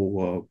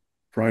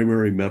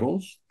 primary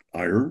metals: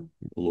 iron,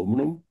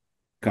 aluminum,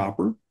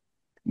 Copper,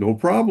 no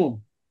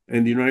problem.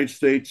 And the United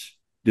States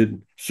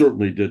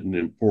certainly didn't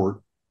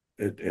import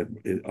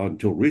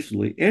until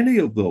recently any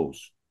of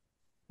those.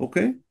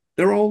 Okay,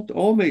 they're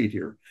all made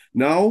here.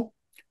 Now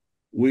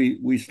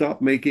we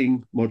stopped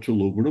making much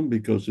aluminum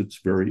because it's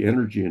very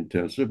energy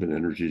intensive and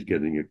energy is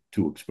getting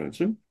too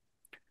expensive.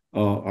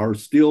 Our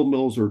steel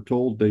mills are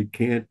told they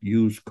can't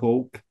use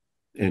coke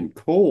and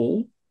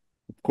coal.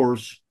 Of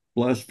course,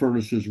 blast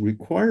furnaces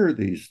require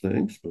these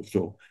things.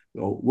 So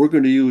we're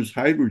going to use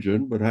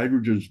hydrogen, but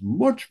hydrogen is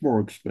much more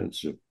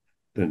expensive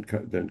than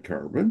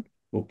carbon.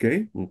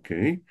 Okay.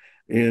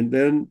 And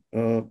then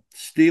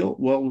steel,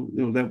 well,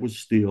 that was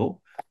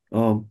steel.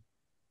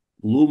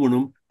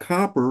 Aluminum,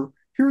 copper.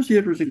 Here's the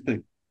interesting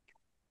thing.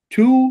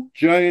 Two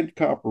giant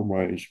copper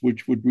mines,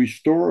 which would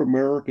restore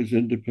America's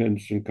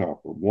independence in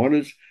copper. One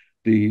is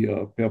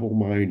the Pebble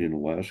Mine in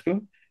Alaska,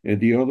 and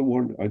the other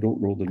one, I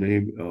don't know the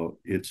name,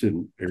 it's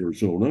in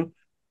Arizona.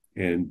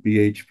 And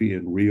BHP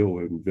and Rio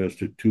have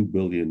invested $2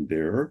 billion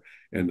there,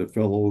 and the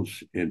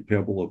fellows in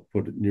Pebble have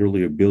put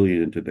nearly $1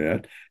 billion into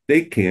that.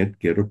 They can't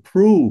get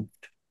approved.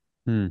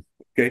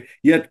 Okay,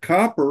 yet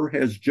copper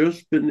has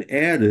just been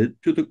added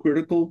to the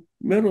critical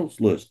metals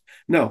list.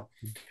 Now,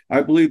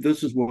 I believe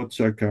this is what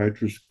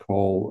psychiatrists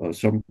call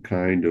some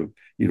kind of,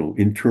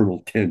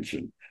 internal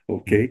tension.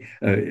 Okay,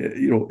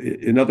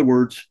 in other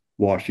words,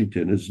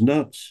 Washington is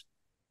nuts.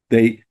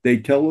 They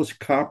tell us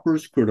copper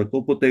is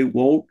critical, but they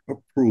won't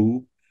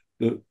approve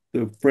the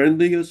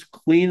friendliest,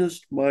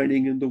 cleanest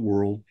mining in the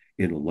world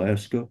in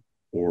Alaska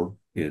or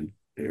in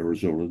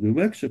Arizona, New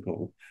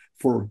Mexico,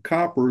 for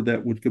copper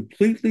that would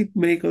completely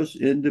make us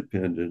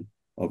independent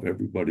of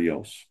everybody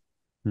else.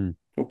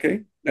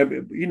 Okay, I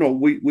mean,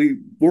 we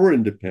were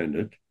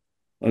independent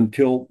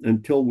until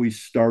we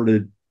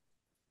started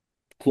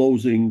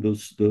closing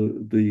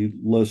the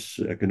less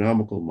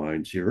economical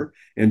mines here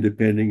and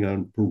depending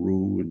on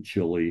Peru and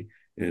Chile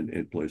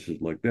and places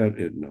like that,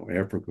 and now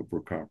Africa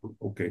for copper.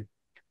 Okay,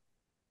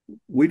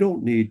 we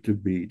don't need to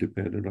be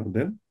dependent on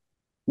them.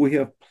 We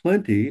have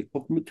plenty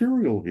of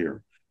material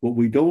here. What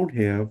we don't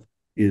have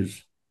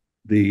is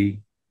the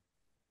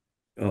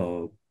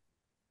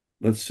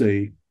let's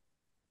say,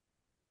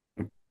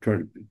 I'm trying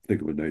to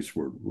think of a nice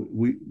word.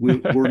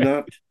 We're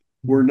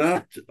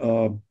not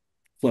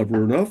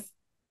clever enough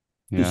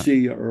to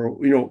see, or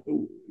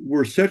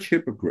we're such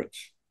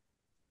hypocrites.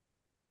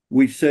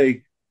 We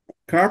say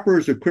copper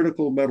is a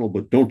critical metal,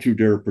 but don't you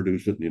dare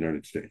produce it in the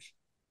United States.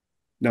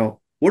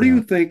 Now, what do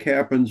you think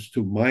happens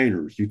to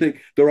miners? Do you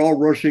think they're all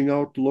rushing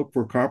out to look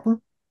for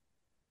copper?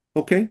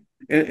 Okay,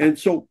 and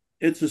so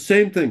it's the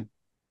same thing.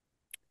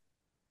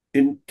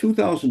 In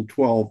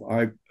 2012,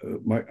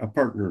 a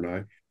partner and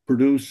I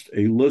produced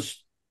a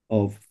list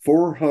of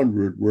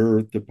 400 rare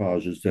earth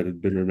deposits that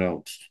had been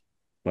announced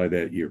by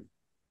that year.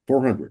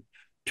 400,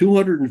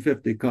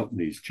 250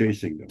 companies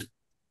chasing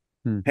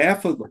them.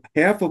 Half of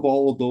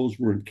all of those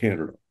were in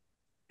Canada.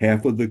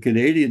 Half of the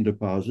Canadian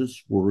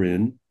deposits were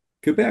in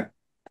Quebec.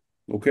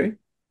 Okay.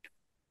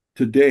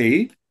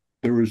 Today,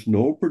 there is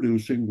no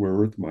producing rare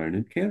earth mine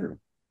in Canada.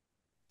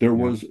 There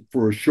was,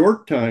 for a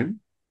short time,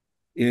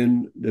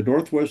 in the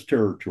Northwest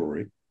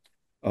Territory,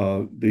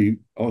 the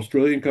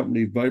Australian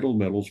company Vital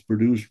Metals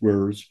produced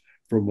rare earths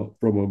from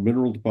a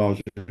mineral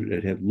deposit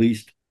it had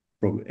leased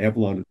from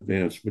Avalon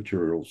Advanced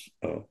Materials,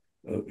 a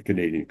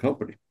Canadian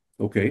company.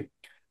 Okay.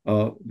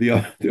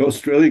 The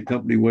Australian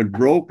company went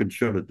broke and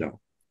shut it down.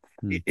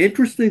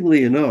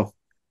 Interestingly enough,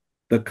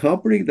 the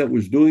company that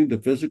was doing the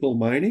physical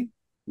mining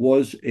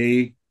was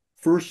a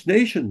First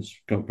Nations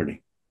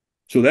company.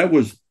 So that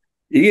was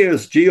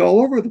ESG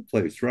all over the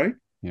place, right?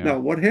 Now,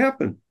 what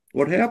happened?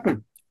 What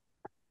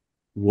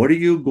are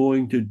you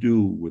going to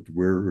do with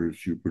rare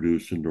earths you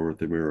produce in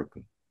North America?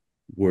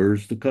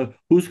 Who's going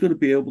to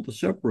be able to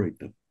separate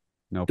them?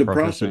 No the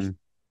processing. Process.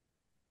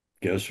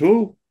 Guess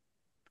who?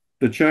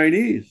 The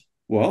Chinese.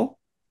 Well,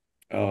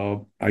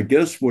 I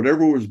guess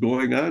whatever was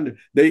going on,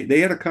 they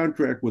had a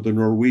contract with a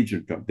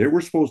Norwegian company. They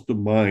were supposed to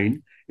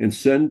mine and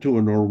send to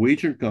a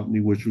Norwegian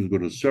company, which was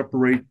going to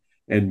separate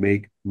and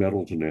make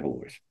metals and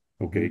alloys.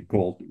 Okay,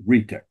 called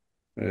RETEC,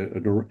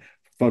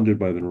 funded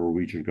by the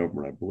Norwegian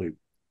government, I believe.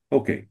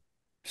 Okay,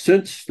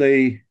 since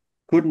they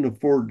couldn't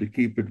afford to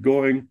keep it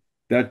going,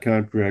 that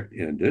contract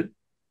ended,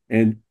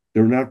 and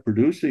they're not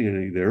producing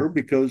any there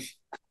because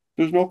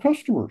there's no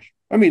customers.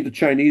 I mean, the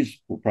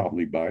Chinese will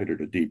probably buy it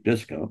at a deep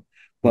discount,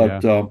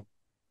 but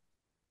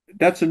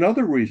that's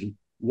another reason.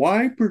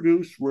 Why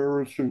produce rare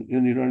earths in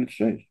the United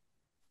States?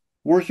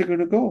 Where's it going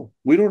to go?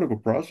 We don't have a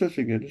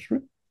processing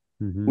industry.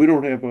 We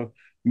don't have a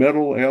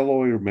metal,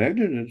 alloy, or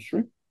magnet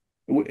industry.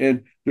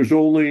 And there's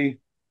only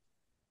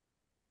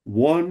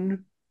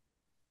one.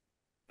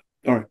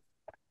 All right.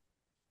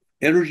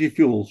 Energy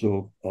Fuels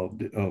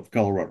of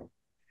Colorado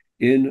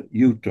in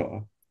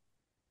Utah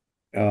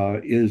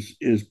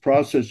is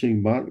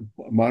processing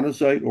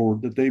monazite ore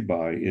that they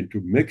buy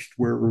into mixed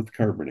rare earth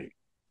carbonate,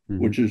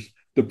 which is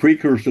the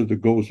precursor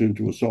that goes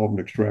into a solvent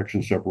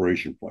extraction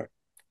separation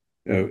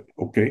plant.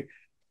 Okay,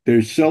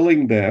 they're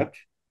selling that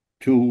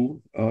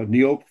to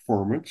Neo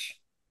Performance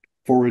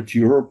for its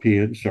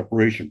European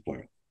separation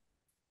plan.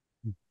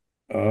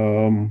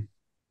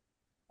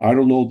 I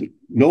don't know that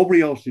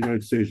nobody else in the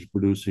United States is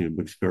producing a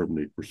mixed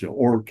carbonate for sale,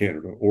 or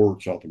Canada, or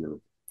South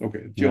America. Okay,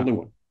 it's the only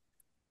one.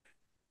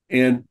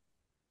 And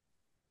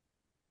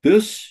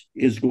this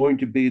is going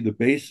to be the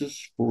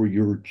basis for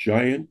your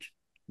giant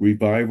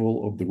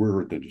revival of the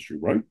rare earth industry,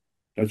 right?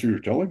 That's what you're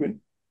telling me.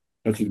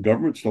 That's what the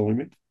government's telling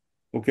me.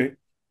 Okay.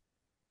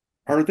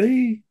 Are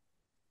they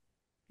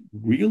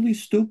really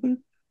stupid,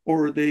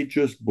 or are they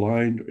just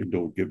blind and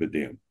don't give a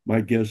damn?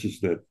 My guess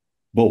is that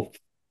both.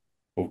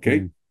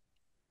 Okay.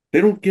 They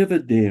don't give a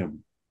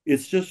damn.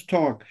 It's just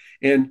talk.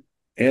 And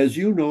as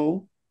you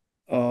know,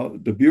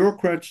 the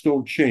bureaucrats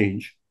don't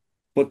change,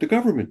 but the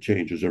government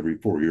changes every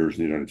 4 years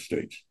in the United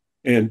States.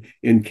 And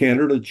in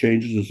Canada, it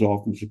changes as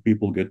often as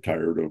people get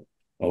tired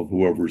of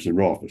whoever's in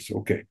office.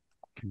 Okay.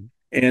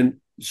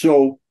 And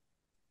so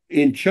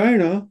in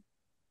China,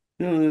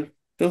 it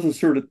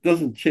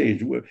doesn't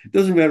change. It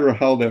doesn't matter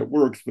how that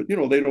works, but they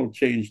don't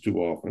change too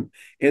often.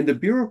 And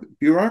the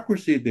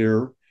bureaucracy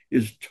there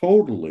is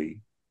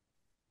totally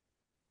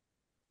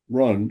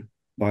run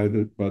by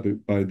the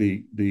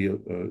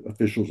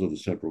officials of the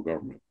central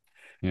government.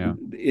 Yeah.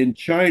 In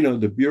China,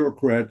 the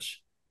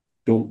bureaucrats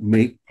don't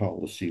make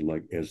policy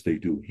like as they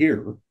do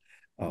here.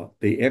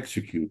 They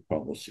execute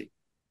policy,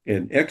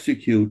 and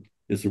execute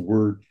is a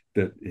word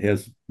that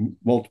has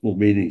multiple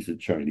meanings in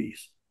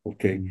Chinese.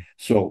 Okay,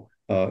 so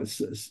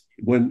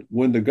when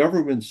the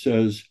government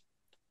says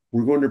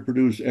we're going to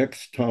produce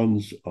X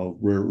tons of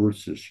rare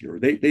earths this year,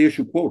 they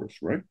issue quotas,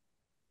 right?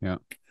 Yeah.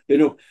 They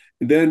don't.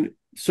 Then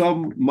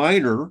some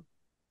minor.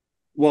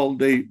 Well,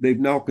 they've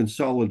now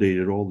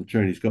consolidated all the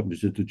Chinese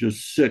companies into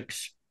just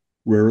 6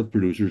 rare earth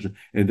producers,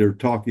 and they're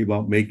talking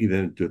about making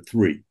them into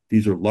 3.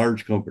 These are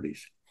large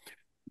companies,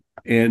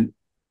 and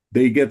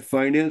they get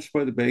financed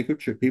by the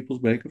People's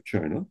Bank of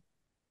China.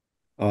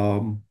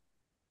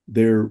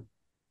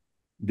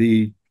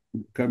 The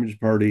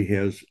Communist Party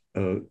has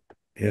a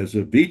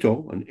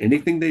veto on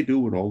anything they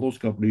do in all those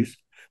companies.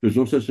 There's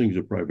no such thing as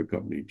a private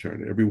company in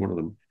China. Every one of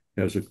them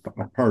has a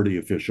party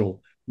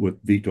official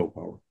with veto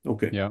power.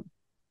 Okay. Yeah.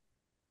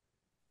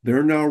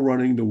 They're now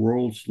running the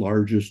world's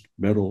largest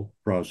metal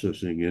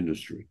processing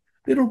industry.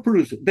 They don't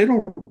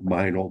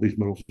mine all these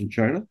metals in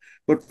China,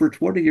 but for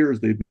 20 years,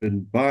 they've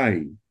been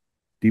buying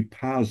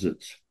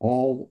deposits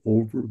all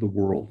over the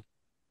world.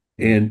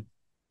 And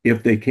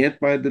if they can't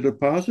buy the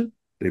deposit,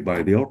 they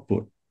buy the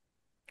output.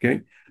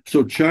 Okay.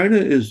 So China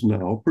is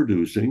now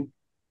producing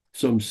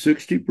some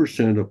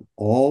 60% of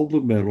all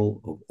the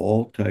metal of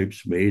all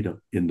types made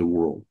in the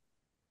world.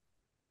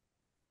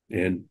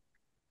 And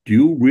do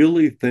you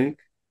really think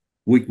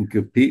we can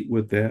compete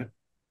with that,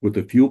 with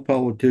a few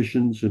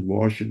politicians in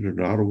Washington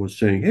and Ottawa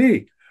saying,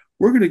 hey,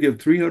 we're going to give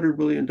 $300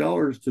 million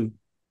to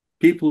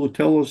people who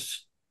tell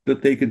us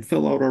that they can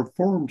fill out our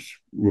forms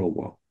real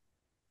well?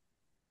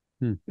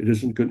 It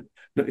isn't good.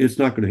 It's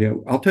not going to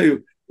happen. I'll tell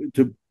you,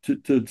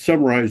 to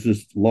summarize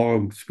this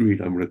long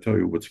screen, I'm going to tell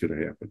you what's going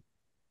to happen.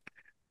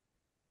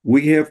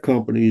 We have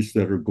companies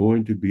that are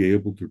going to be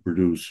able to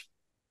produce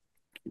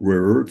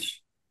rare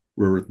earths,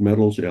 rare earth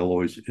metals,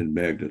 alloys, and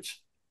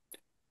magnets.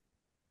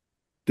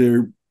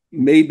 There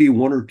may be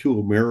 1 or 2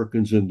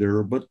 Americans in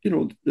there, but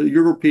the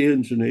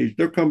Europeans and Asia,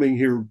 they're coming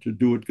here to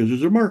do it because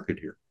there's a market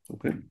here.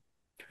 Okay.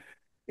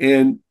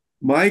 And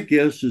my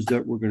guess is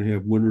that we're going to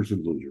have winners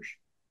and losers.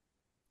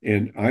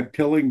 And I'm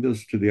telling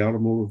this to the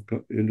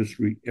automotive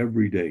industry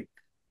every day.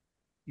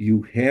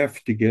 You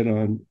have to get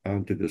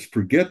onto this.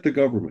 Forget the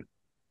government.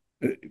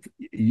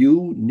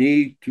 You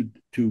need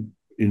to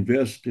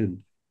invest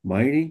in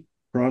mining,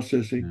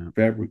 processing,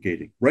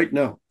 fabricating right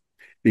now.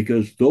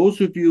 Because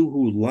those of you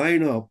who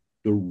line up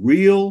the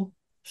real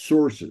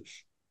sources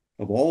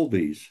of all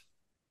these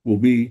will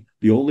be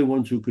the only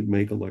ones who could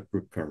make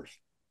electric cars,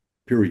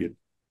 period.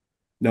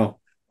 Now,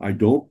 I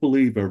don't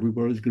believe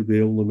everybody's going to be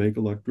able to make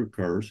electric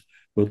cars,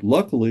 but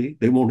luckily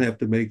they won't have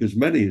to make as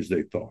many as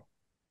they thought.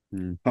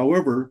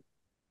 However,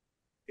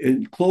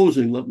 in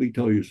closing, let me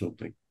tell you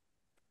something.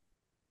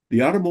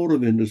 The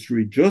automotive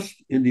industry,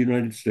 just in the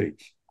United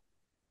States,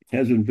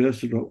 has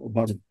invested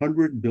about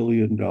 $100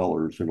 billion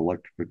in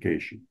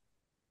electrification.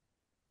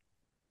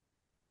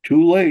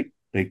 Too late.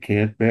 They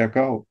can't back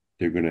out.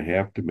 They're going to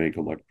have to make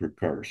electric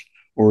cars,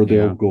 or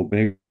they'll go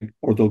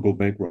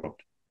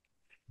bankrupt.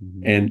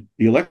 And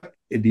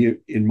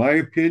in my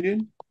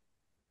opinion,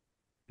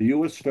 the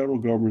U.S. federal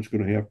government's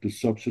going to have to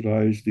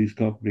subsidize these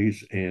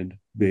companies and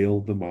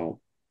bail them out.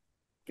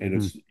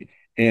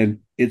 And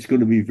it's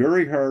going to be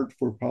very hard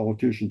for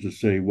politicians to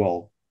say,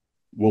 well,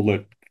 we'll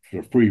let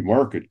the free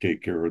market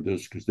take care of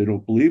this, because they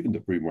don't believe in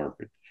the free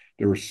market.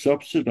 They're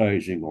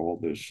subsidizing all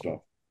this stuff.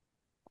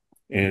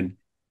 And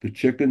the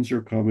chickens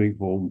are coming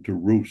home to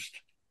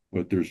roost,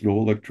 but there's no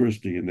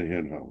electricity in the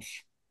hen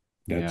house.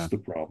 That's the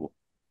problem.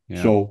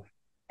 So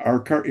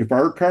if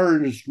our car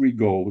industry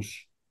goes,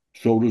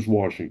 so does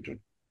Washington,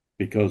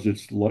 because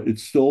it's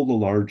still the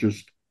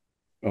largest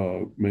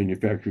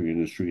manufacturing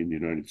industry in the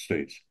United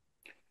States.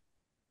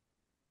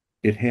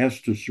 It has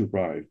to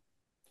survive.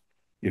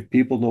 If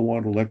people don't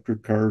want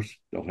electric cars,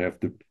 they'll have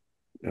to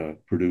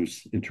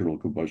produce internal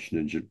combustion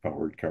engine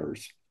powered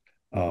cars.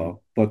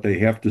 But they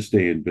have to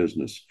stay in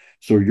business.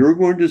 So you're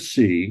going to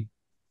see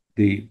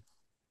the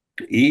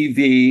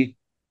EV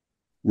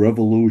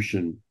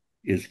revolution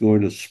is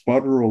going to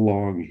sputter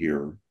along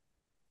here,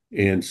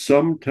 and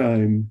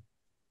sometime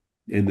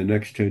in the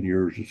next 10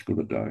 years, it's going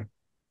to die.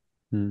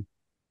 Hmm.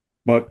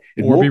 But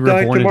it Or be won't die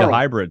reborn into tomorrow.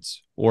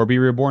 hybrids. Or be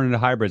reborn into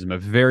hybrids. I'm a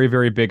very,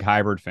 very big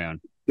hybrid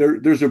fan.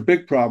 There's a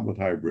big problem with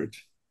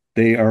hybrids.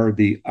 They are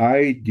the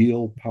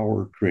ideal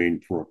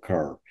powertrain for a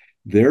car.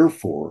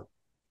 Therefore,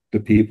 the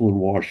people in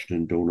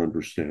Washington don't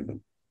understand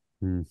them.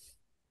 Hmm.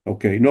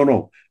 Okay,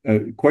 no.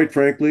 Quite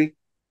frankly,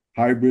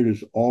 hybrid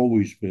has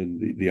always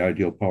been the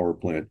ideal power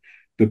plant.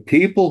 The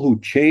people who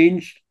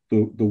changed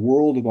the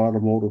world of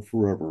automotive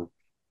forever,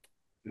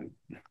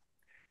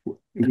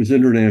 it was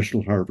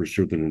International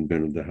Harvester that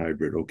invented the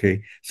hybrid.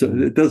 Okay, so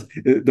it does.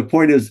 The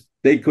point is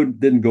they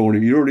didn't go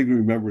anywhere. You don't even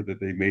remember that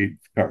they made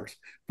cars,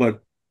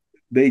 but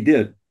they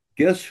did.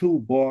 Guess who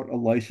bought a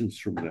license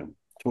from them?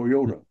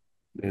 Toyota,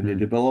 and they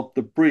developed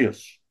the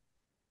Prius.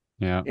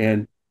 Yeah.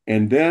 And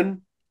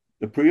then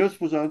the Prius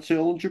was on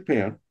sale in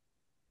Japan.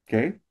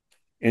 Okay,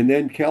 and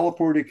then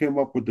California came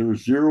up with their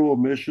zero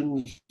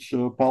emissions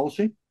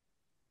policy,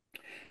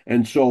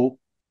 and so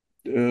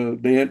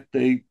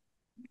they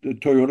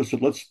Toyota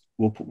said,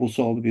 we'll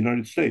sell in the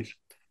United States.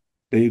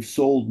 They've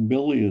sold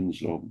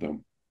millions of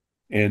them,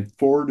 and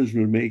Ford has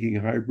been making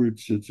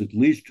hybrids since at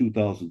least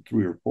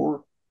 2003 or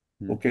four.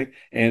 Okay,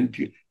 and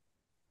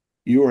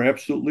you are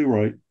absolutely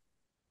right.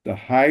 The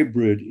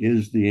hybrid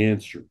is the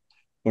answer,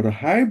 but a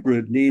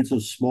hybrid needs a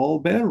small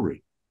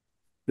battery.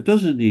 It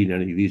doesn't need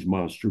any of these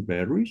monster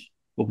batteries.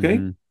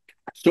 Okay,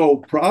 so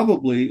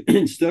probably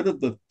instead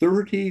of the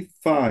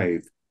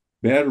 35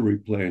 battery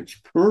plants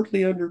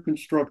currently under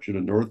construction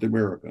in North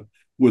America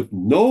with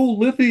no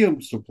lithium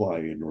supply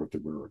in North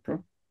America,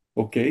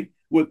 okay,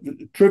 with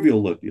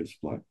trivial lithium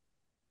supply,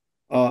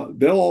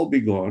 they'll all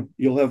be gone.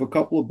 You'll have a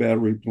couple of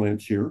battery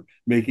plants here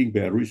making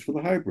batteries for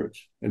the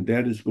hybrids, and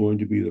that is going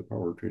to be the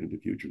powertrain of the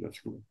future.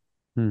 That's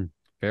correct.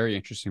 Very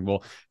interesting.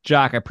 Well,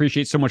 Jack, I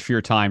appreciate so much for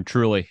your time.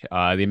 Truly,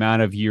 the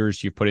amount of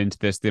years you put into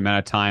this, the amount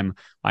of time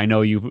I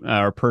know you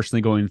are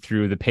personally going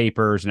through the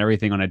papers and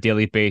everything on a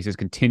daily basis,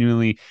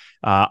 continually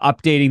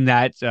updating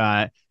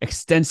that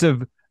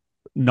extensive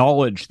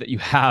knowledge that you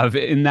have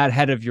in that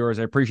head of yours.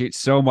 I appreciate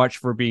so much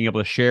for being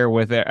able to share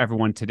with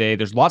everyone today.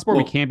 There's lots more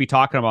we can be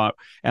talking about,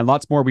 and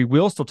lots more we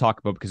will still talk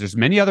about, because there's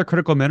many other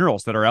critical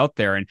minerals that are out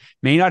there and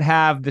may not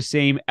have the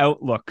same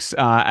outlooks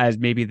as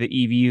maybe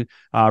the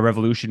EV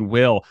revolution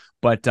will.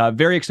 But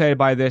very excited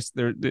by this.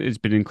 It's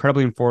been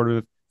incredibly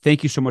informative.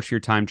 Thank you so much for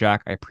your time,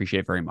 Jack. I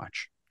appreciate it very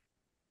much.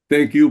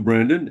 Thank you,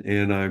 Brandon,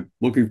 and I'm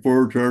looking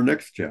forward to our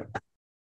next chat.